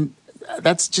 And then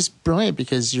that's just brilliant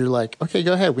because you're like, okay,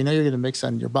 go ahead. We know you're going to mix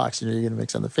on your box. You know you're going to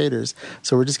mix on the faders.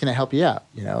 So we're just going to help you out.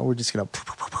 We're just going to,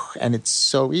 and it's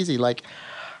so easy. Like,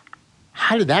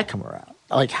 how did that come around?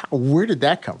 Like, where did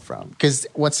that come from? Because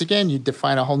once again, you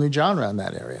define a whole new genre in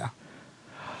that area.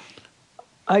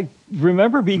 I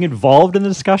remember being involved in the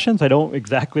discussions. I don't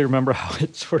exactly remember how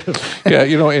it sort of. Yeah,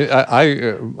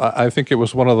 I think it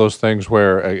was one of those things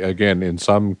where, again, in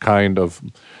some kind of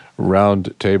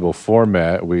round table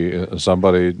format,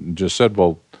 somebody just said,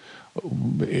 well,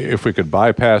 if we could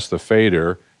bypass the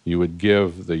fader, you would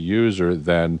give the user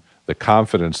then the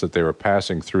confidence that they were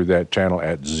passing through that channel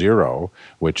at 0,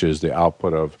 which is the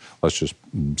output of, let's just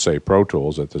say, Pro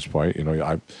Tools at this point.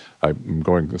 I'm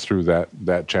going through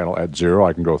that channel at 0.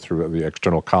 I can go through the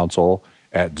external console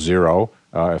at 0.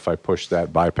 If I push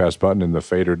that bypass button, and the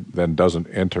fader then doesn't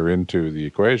enter into the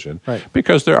equation, right.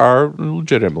 Because there are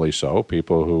legitimately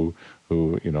people who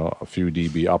a few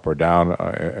dB up or down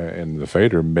in the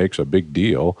fader makes a big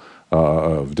deal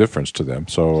of difference to them.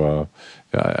 So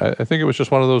I think it was just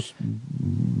one of those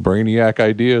brainiac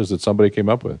ideas that somebody came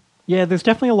up with. Yeah, there's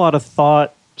definitely a lot of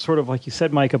thought, sort of like you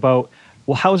said, Mike, about,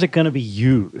 well, how is it going to be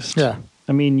used? Yeah.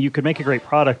 I mean, you could make a great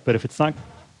product, but if it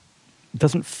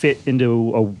doesn't fit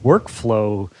into a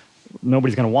workflow,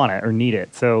 nobody's going to want it or need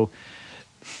it. So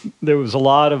there was a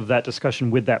lot of that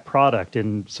discussion with that product.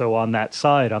 And so on that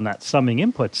side, on that summing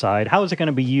input side, how is it going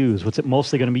to be used? What's it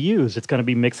mostly going to be used? It's going to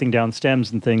be mixing down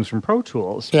stems and things from Pro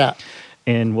Tools. Yeah.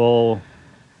 And the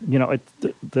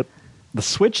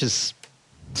switch is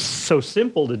so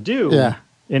simple to do. Yeah.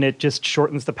 And it just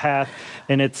shortens the path.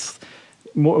 And it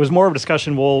was more of a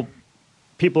discussion, well,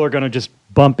 people are going to just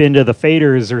bump into the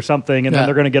faders or something, and then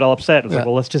they're going to get all upset. It's like,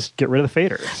 well, let's just get rid of the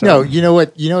faders. So. No, you know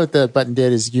what the button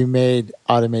did is you made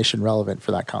automation relevant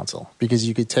for that console, because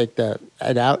you could take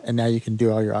it out and now you can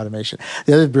do all your automation.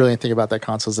 The other brilliant thing about that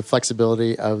console is the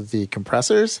flexibility of the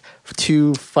compressors,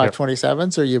 2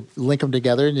 527s, or you link them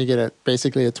together and you get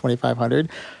basically a 2500.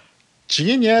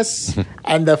 Genius.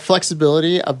 And the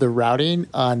flexibility of the routing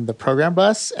on the program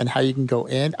bus and how you can go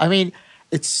in. I mean,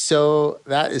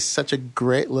 that is such a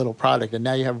great little product. And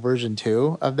now you have version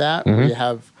 2 of that, where you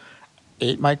have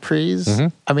 8 mic pre's. Mm-hmm.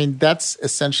 I mean, that's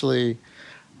essentially,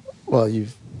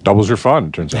 you've doubles your fun,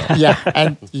 it turns out. Yeah,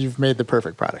 and you've made the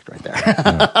perfect product right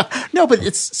there. No, but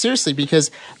it's seriously,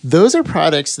 because those are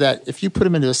products that if you put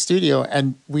them into a studio,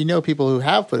 and we know people who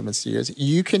have put them in studios,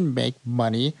 you can make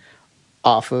money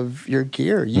off of your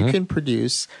gear. You can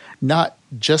produce, not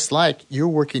just like you're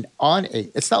working on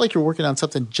it's not like you're working on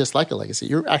something just like a legacy.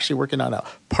 You're actually working on a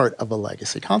part of a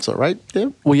legacy console, right,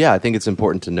 Dave? Well, yeah, I think it's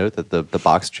important to note that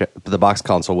the box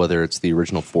console, whether it's the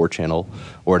original 4-channel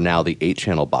or now the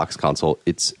 8-channel box console,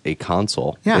 it's a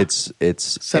console. Yeah. It's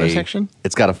center section.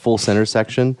 It's got a full center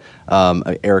section.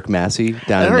 Eric Massey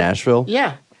down in Nashville.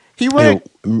 Yeah. He wrote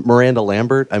Miranda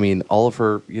Lambert. I mean, all of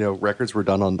her records were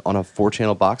done on a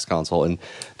 4-channel box console, and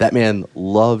that man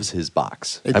loves his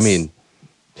box.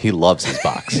 He loves his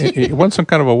box. He won some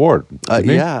kind of award.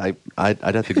 Yeah, I'd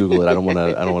have to Google it. I don't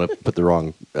want to put the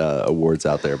wrong awards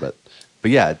out there, but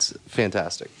yeah, it's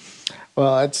fantastic.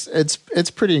 Well,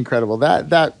 it's pretty incredible.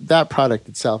 That product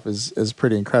itself is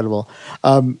pretty incredible.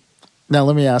 Now,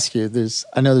 let me ask you.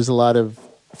 I know there's a lot of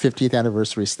 50th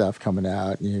anniversary stuff coming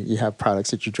out. You have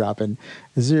products that you're dropping.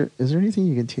 Is there anything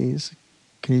you can tease?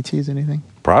 Can you tease anything?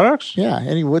 Products? Yeah.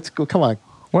 Come on.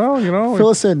 Well, fill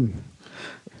us in.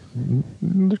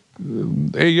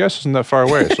 AES isn't that far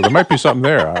away, so there might be something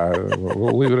there.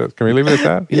 We'll leave it. Can we leave it at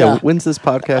that? Yeah. When's this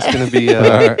podcast going to be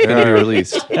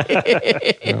released?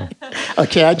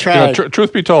 Okay, I tried.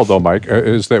 Truth be told, though, Mike,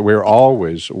 is that we're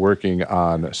always working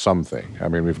on something. I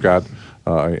mean, we've got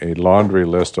a laundry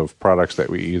list of products that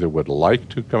we either would like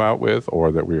to come out with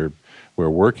or that we're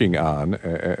working on,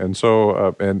 and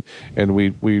so and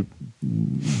we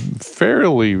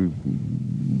fairly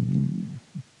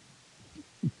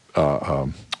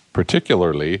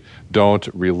particularly don't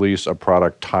release a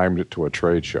product timed to a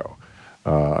trade show.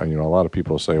 A lot of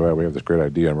people say, well, we have this great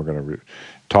idea and we're going to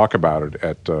talk about it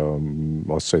at,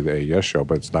 let's say, the AES show,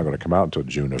 but it's not going to come out until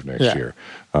June of next year.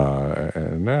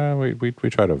 We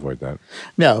try to avoid that.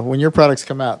 No, when your products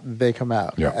come out, they come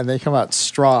out. Yeah. And they come out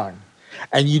strong.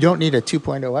 And you don't need a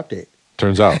 2.0 update.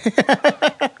 Turns out.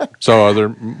 So are there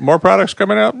more products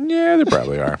coming out? Yeah, there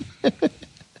probably are.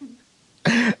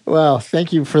 Well,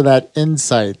 thank you for that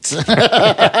insight.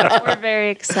 We're very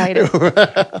excited.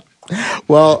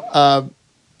 Well, I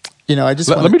just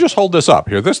let me just hold this up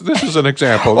here. This is an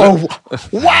example. Oh,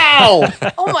 wow!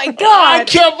 Oh my I God.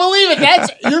 can't believe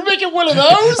it. You're making one of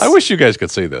those? I wish you guys could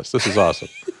see this. This is awesome.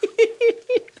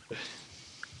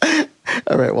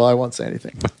 All right. Well, I won't say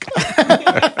anything.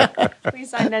 We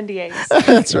signed NDAs.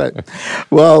 That's right.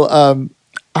 Well,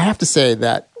 I have to say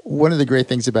that one of the great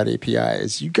things about API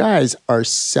is you guys are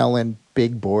selling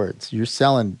big boards. You're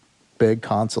selling big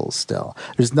consoles still.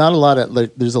 There's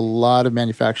a lot of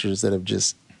manufacturers that have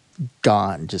just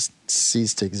gone, just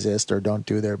cease to exist or don't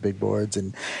do their big boards.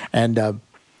 And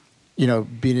you know,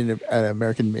 being an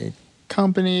American-made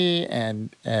company and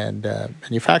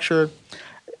manufacturer,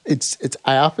 it's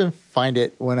I often find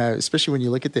it especially when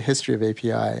you look at the history of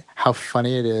API, how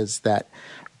funny it is that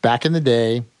back in the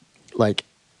day, like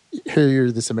here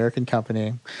you're this American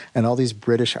company and all these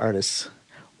British artists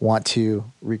want to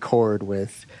record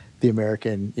with the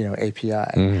American, you know, API.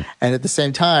 And at the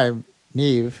same time,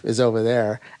 Neve is over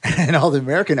there and all the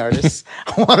American artists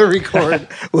want to record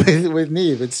with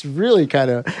Neve. It's really kind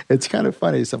of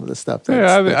funny, some of the stuff.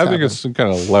 I think it's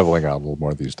kind of leveling out a little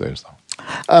more these days,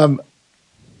 though.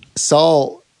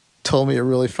 Saul told me a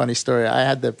really funny story. I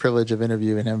had the privilege of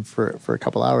interviewing him for a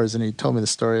couple hours, and he told me the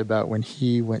story about when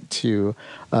he went to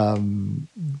the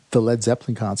Led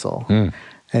Zeppelin console.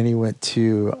 And he went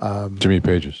to Jimmy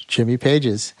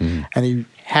Page's. And he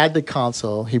had the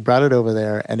console. He brought it over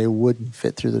there, and it wouldn't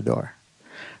fit through the door.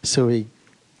 So he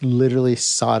literally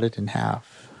sawed it in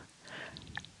half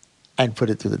and put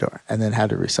it through the door, and then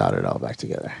had to resolder it all back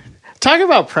together. Talk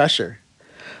about pressure.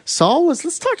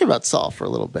 Let's talk about Saul for a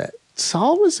little bit.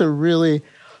 Saul was a really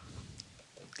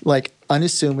like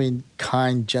unassuming,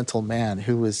 kind, gentle man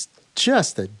who was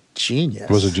just a genius.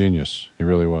 He was a genius. He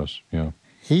really was. Yeah.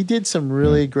 He did some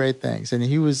really great things, and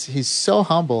he's so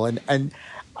humble. And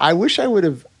I wish I would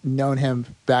have known him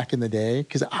back in the day,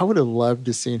 because I would have loved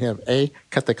to seen him A,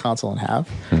 cut the console in half,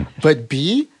 but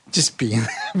B, just being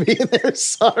there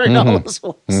soldering all those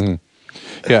holes.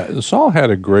 Yeah, Saul had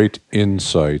a great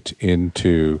insight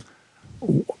into,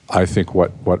 I think,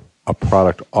 what a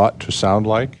product ought to sound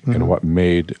like and what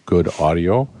made good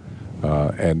audio,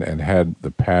 and had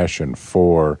the passion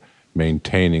for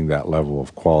maintaining that level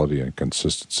of quality and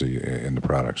consistency in the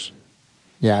products.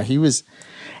 Yeah, he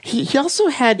also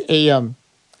had he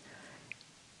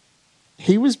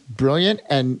was brilliant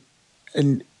and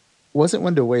wasn't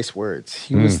one to waste words.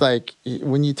 He was like,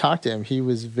 when you talk to him, he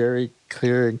was very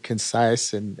clear and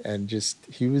concise, and I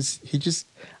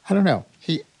don't know.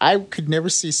 I could never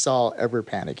see Saul ever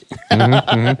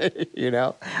panicking. You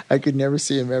know, I could never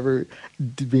see him ever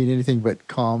being anything but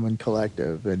calm and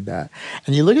collective. And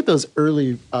you look at those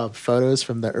early photos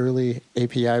from the early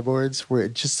API boards where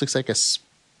it just looks like a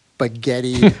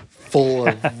spaghetti full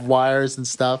of wires and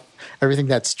stuff. Everything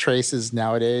that's traces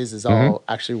nowadays is all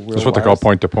actually real. That's what they call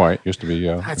point-to-point. Used to be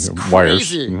that's wires.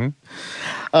 Crazy.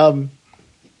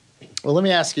 Well, let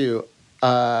me ask you,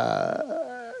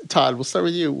 Todd, we'll start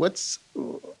with you.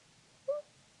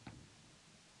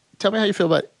 Tell me how you feel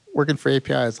about working for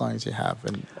API as long as you have,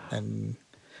 and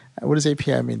what does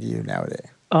API mean to you nowadays?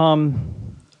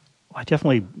 I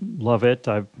definitely love it.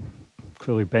 I've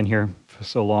clearly been here for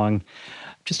so long.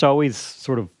 Just always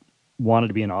sort of wanted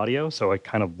to be in audio, so I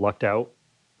kind of lucked out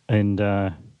and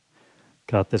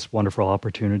got this wonderful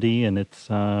opportunity, and it's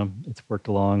worked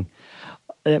along.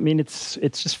 I mean, it's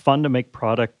just fun to make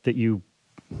product that you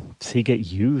see get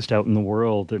used out in the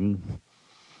world, and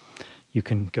you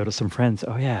can go to some friends.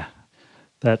 Oh yeah,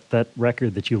 that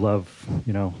record that you love.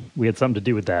 You know, we had something to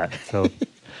do with that. So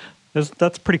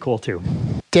that's pretty cool too.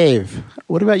 Dave,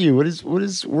 what about you? What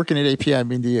does working at API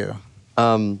mean to you?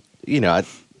 You know,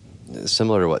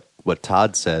 similar to what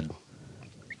Todd said,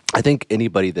 I think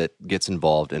anybody that gets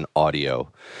involved in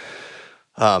audio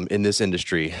in this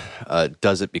industry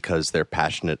does it because they're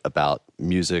passionate about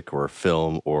music or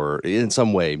film, or in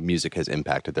some way music has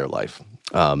impacted their life.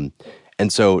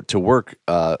 And so to work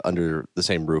under the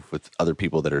same roof with other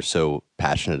people that are so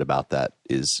passionate about that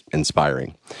is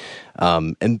inspiring.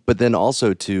 But then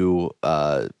also to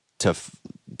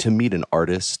meet an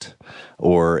artist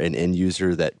or an end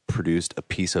user that produced a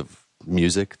piece of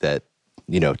music that,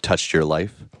 you know, touched your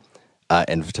life,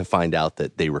 and to find out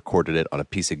that they recorded it on a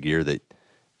piece of gear that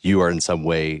you are in some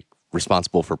way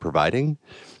responsible for providing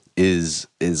is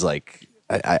like,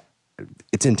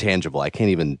 it's intangible. I can't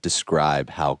even describe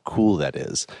how cool that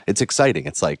is. It's exciting.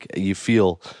 It's like you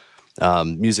feel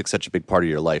music's such a big part of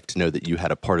your life. To know that you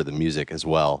had a part of the music as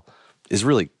well is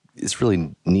really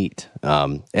neat.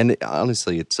 And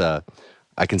honestly, it's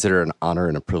I consider it an honor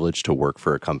and a privilege to work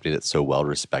for a company that's so well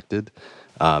respected.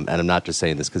 And I'm not just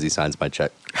saying this because he signs my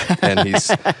check and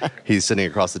he's sitting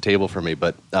across the table from me.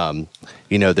 But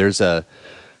you know, there's a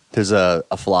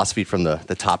philosophy from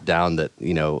the top down that,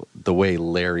 you know, the way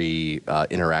Larry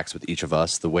interacts with each of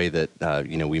us, the way that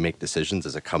you know, we make decisions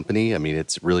as a company. I mean,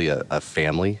 it's really a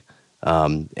family.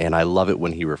 And I love it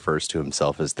when he refers to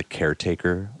himself as the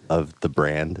caretaker of the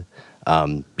brand,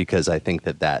 because I think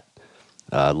that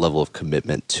level of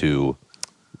commitment to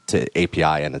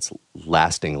API and its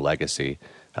lasting legacy,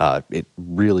 it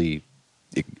really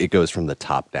it goes from the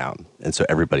top down, and so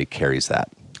everybody carries that.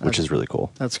 which is really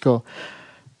cool. That's cool.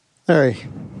 Larry,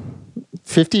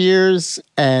 50 years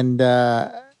and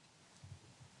the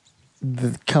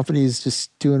company's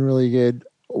just doing really good.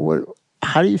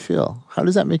 How do you feel? How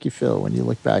does that make you feel when you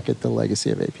look back at the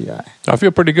legacy of API? I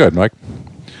feel pretty good, Mike.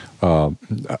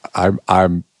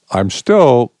 I'm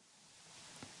still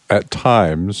at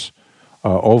times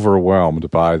overwhelmed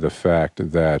by the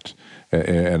fact that,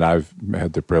 and I've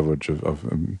had the privilege of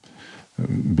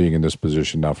being in this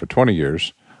position now for 20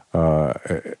 years,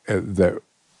 that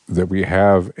we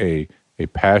have a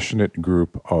passionate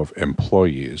group of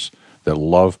employees that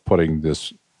love putting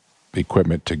this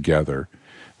equipment together.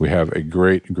 We have a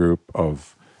great group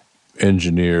of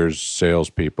engineers,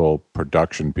 salespeople,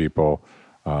 production people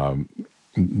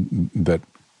that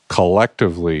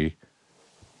collectively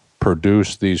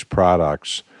produce these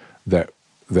products that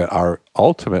are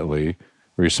ultimately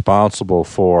responsible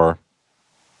for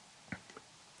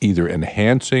either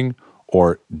enhancing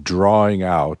or drawing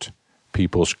out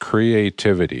people's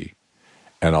creativity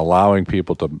and allowing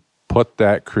people to put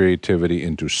that creativity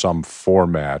into some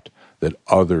format that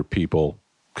other people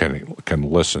can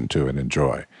listen to and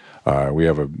enjoy. We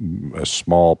have a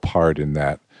small part in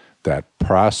that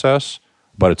process,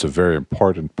 but it's a very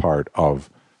important part of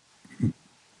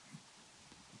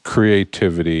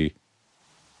creativity,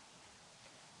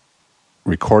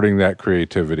 recording that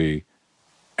creativity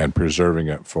and preserving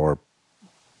it for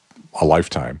a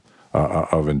lifetime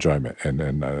of enjoyment. And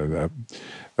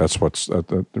that's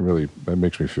that really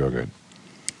makes me feel good.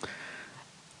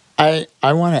 I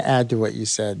want to add to what you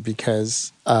said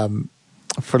because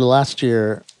for the last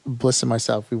year, Bliss and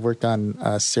myself, we worked on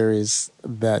a series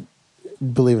that,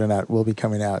 believe it or not, will be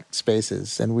coming out,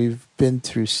 Spaces. And we've been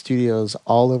through studios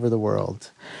all over the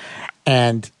world.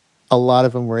 And a lot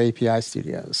of them were API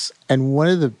studios. And one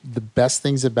of the best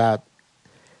things about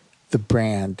the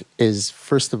brand is,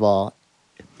 first of all,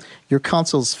 your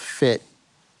consoles fit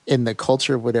in the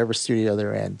culture of whatever studio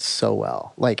they're in so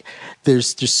well. Like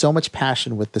there's just so much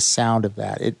passion with the sound of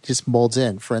that. It just molds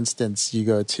in. For instance, you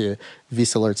go to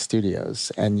Visa Alert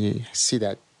Studios and you see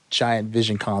that giant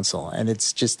Vision console and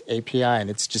it's just API and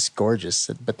it's just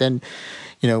gorgeous. But then,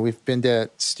 we've been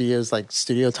to studios like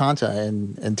Studio Tanta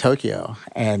in Tokyo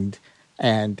and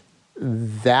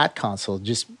that console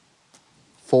just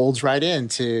folds right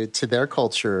into their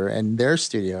culture and their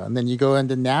studio. And then you go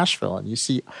into Nashville and you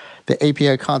see the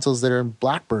API consoles that are in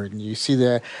Blackbird and you see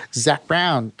the Zach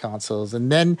Brown consoles. And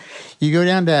then you go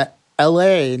down to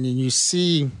LA and you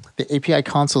see the API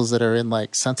consoles that are in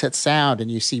like Sunset Sound and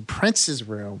you see Prince's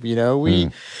room. We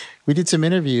did some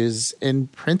interviews in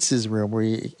Prince's room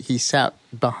where he sat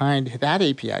behind that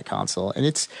API console. And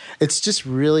it's just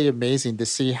really amazing to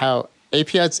see how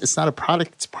API, it's not a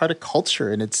product, it's part of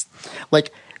culture. And it's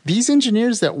like these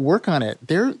engineers that work on it,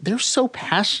 they're so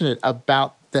passionate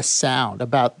about the sound,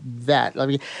 about that. I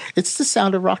mean, it's the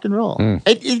sound of rock and roll.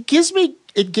 It gave me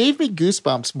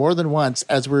goosebumps more than once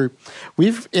as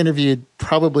we've interviewed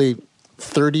probably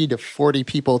 30 to 40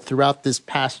 people throughout this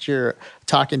past year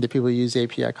talking to people who use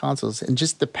API consoles and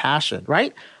just the passion,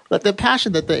 right? But the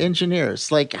passion that the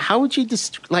engineers, like, how would you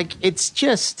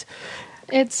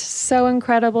It's so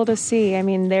incredible to see. I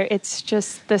mean, it's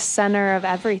just the center of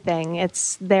everything.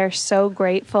 They're so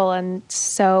grateful and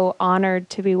so honored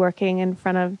to be working in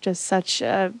front of just such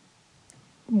a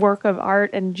work of art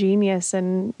and genius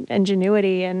and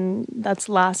ingenuity, and that's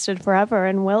lasted forever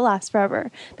and will last forever.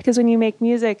 Because when you make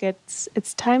music, it's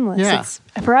timeless. Yeah. It's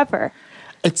forever.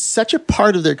 It's such a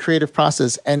part of their creative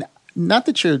process. And not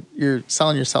that you're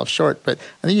selling yourself short, but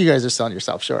I think you guys are selling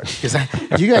yourself short because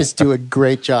you guys do a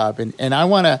great job. And I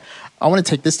want to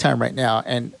take this time right now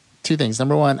and two things.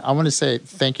 Number one, I want to say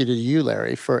thank you to you,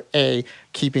 Larry, for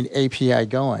keeping API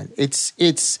going. It's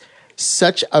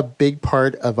such a big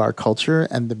part of our culture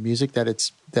and the music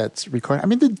that's recorded. I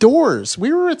mean, the Doors.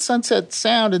 We were at Sunset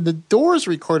Sound and the Doors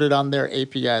recorded on their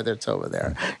API that's over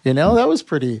there. That was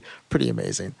pretty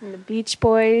amazing. And the Beach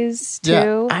Boys too.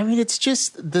 Yeah. I mean, it's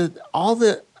just if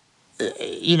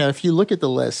you look at the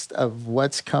list of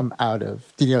what's come out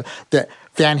of, the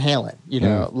Van Halen,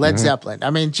 Led Zeppelin.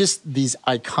 I mean, just these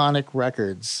iconic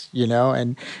records,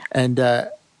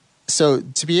 so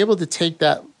to be able to take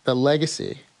the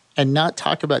legacy and not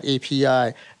talk about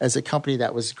API as a company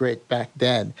that was great back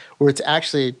then, where it's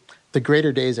actually the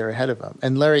greater days are ahead of them.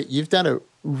 And Larry, you've done a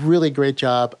really great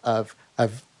job of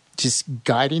just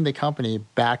guiding the company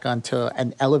back onto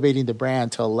and elevating the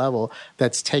brand to a level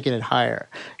that's taken it higher,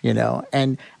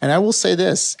 And I will say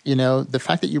this, the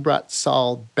fact that you brought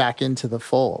Saul back into the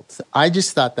fold, I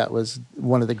just thought that was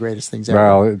one of the greatest things ever.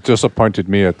 Well, it disappointed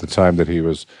me at the time that he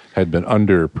had been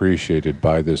underappreciated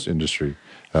by this industry.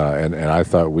 and I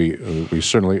thought we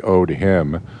certainly owed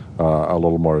him a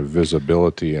little more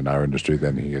visibility in our industry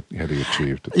than he had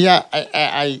achieved. Yeah,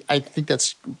 I think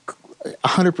that's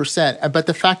 100%. But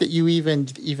the fact that you even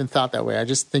thought that way, I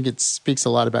just think it speaks a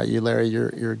lot about you, Larry.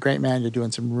 You're a great man. You're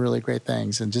doing some really great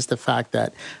things, and just the fact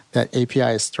that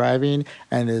API is thriving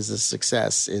and is a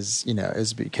success is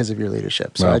because of your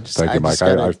leadership. So thank you, Mike.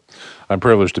 I'm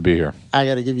privileged to be here. I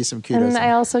got to give you some kudos. And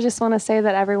I also just want to say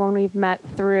that everyone we've met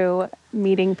through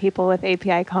meeting people with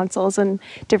API consoles and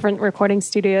different recording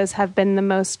studios have been the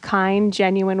most kind,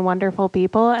 genuine, wonderful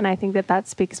people. And I think that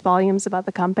speaks volumes about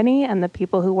the company and the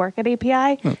people who work at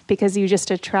API because you just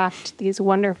attract these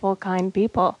wonderful, kind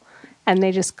people. And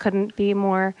they just couldn't be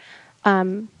more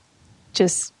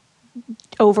just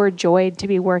overjoyed to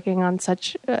be working on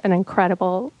such an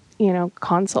incredible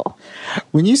console.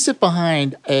 When you sit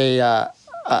behind some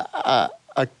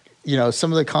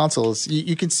of the consoles,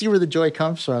 you can see where the joy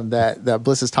comes from that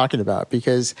Bliss is talking about,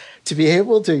 because to be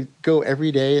able to go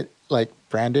every day, like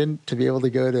Brandon, to be able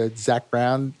to go to Zach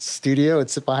Brown's studio and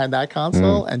sit behind that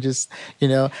console and just,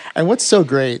 and what's so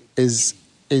great is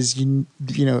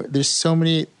there's so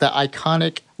many, the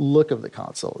iconic look of the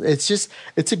console. It's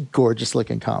a gorgeous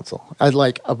looking console.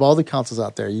 Of all the consoles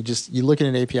out there, you look at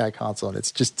an API console and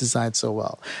it's just designed so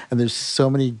well. And there's so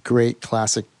many great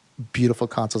classic, beautiful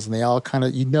consoles, and they all kind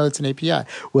of, it's an API,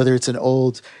 whether it's an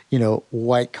old,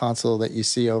 white console that you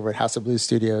see over at House of Blues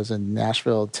Studios in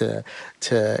Nashville to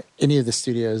any of the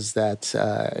studios that,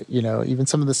 even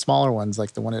some of the smaller ones,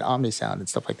 like the one at OmniSound and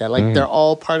stuff like that. They're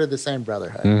all part of the same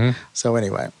brotherhood. So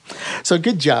anyway,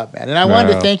 good job, man. And I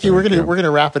wanted to thank you. We're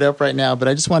gonna wrap it up right now, but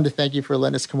I just wanted to thank you for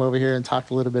letting us come over here and talk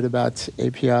a little bit about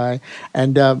API.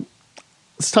 And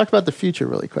let's talk about the future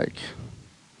really quick.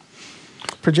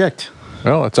 Project.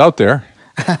 Well, it's out there.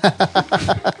 It's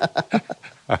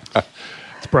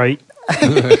bright. You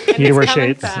need to wear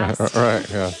shades. Right,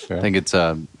 yeah. I think it's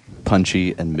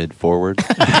punchy and mid-forward.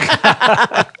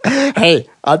 Hey,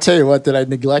 I'll tell you what that I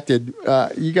neglected.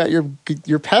 You got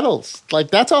your pedals.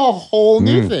 That's a whole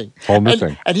new thing. Whole new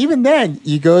thing. And even then,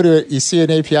 you see an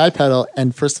API pedal,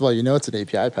 and first of all, it's an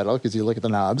API pedal because you look at the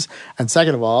knobs. And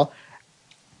second of all,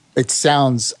 it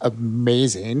sounds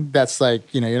amazing. That's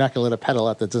you're not going to let a pedal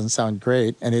out that doesn't sound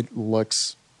great, and it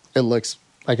looks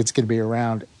like it's going to be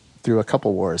around through a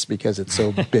couple wars because it's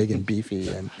so big and beefy.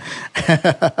 And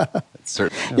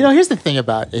here's the thing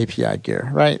about API gear,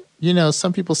 right?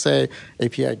 Some people say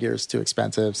API gear is too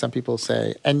expensive. Some people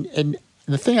say, and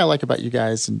the thing I like about you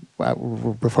guys, and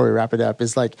before we wrap it up,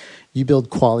 is you build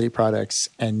quality products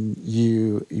and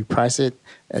you price it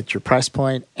at your price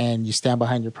point and you stand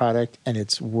behind your product and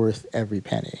it's worth every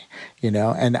penny,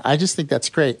 and I just think that's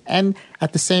great. And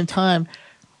at the same time,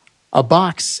 a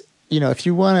box, if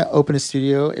you want to open a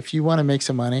studio, if you want to make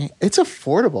some money, it's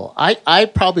affordable. I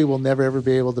probably will never ever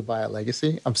be able to buy a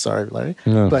Legacy. I'm sorry, Larry,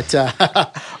 no. But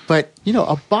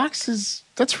a box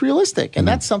that's realistic, and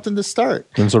that's something to start.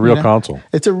 And it's a real console.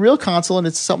 It's a real console, and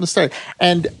it's something to start.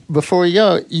 And before we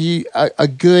go, a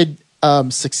good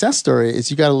success story is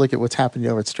you got to look at what's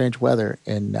happening over at Strange Weather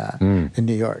in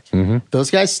New York. Mm-hmm. Those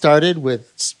guys started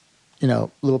with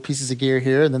little pieces of gear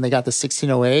here, and then they got the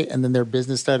 1608, and then their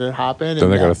business started hopping. Then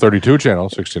they got a 32 channel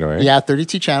 1608. Yeah,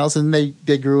 32 channels, and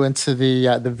they grew into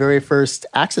the very first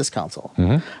Access console,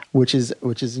 which is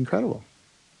incredible.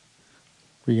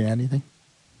 Were you gonna add anything?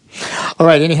 All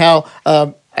right. Anyhow,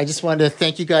 I just wanted to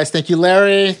thank you guys. Thank you,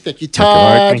 Larry. Thank you,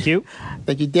 Todd. Thank you.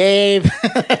 Thank you, Dave.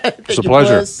 It's a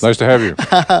pleasure. Bliss. Nice to have you.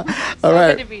 All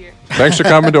right. Good to be here. Thanks for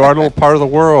coming to our little part of the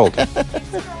world.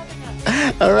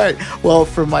 All right. Well,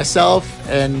 for myself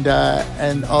and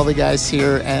all the guys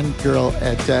here and girl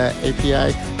at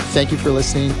API, thank you for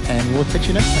listening, and we'll catch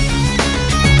you next time.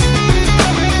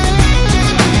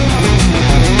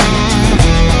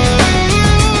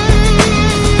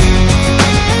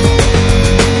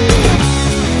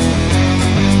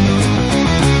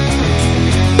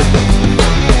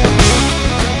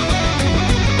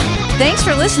 Thanks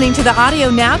for listening to the Audio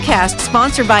Nowcast,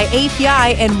 sponsored by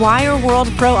API and Wire World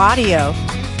Pro Audio.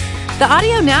 The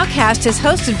Audio Nowcast is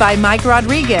hosted by Mike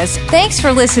Rodriguez. Thanks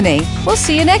for listening. We'll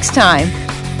see you next time.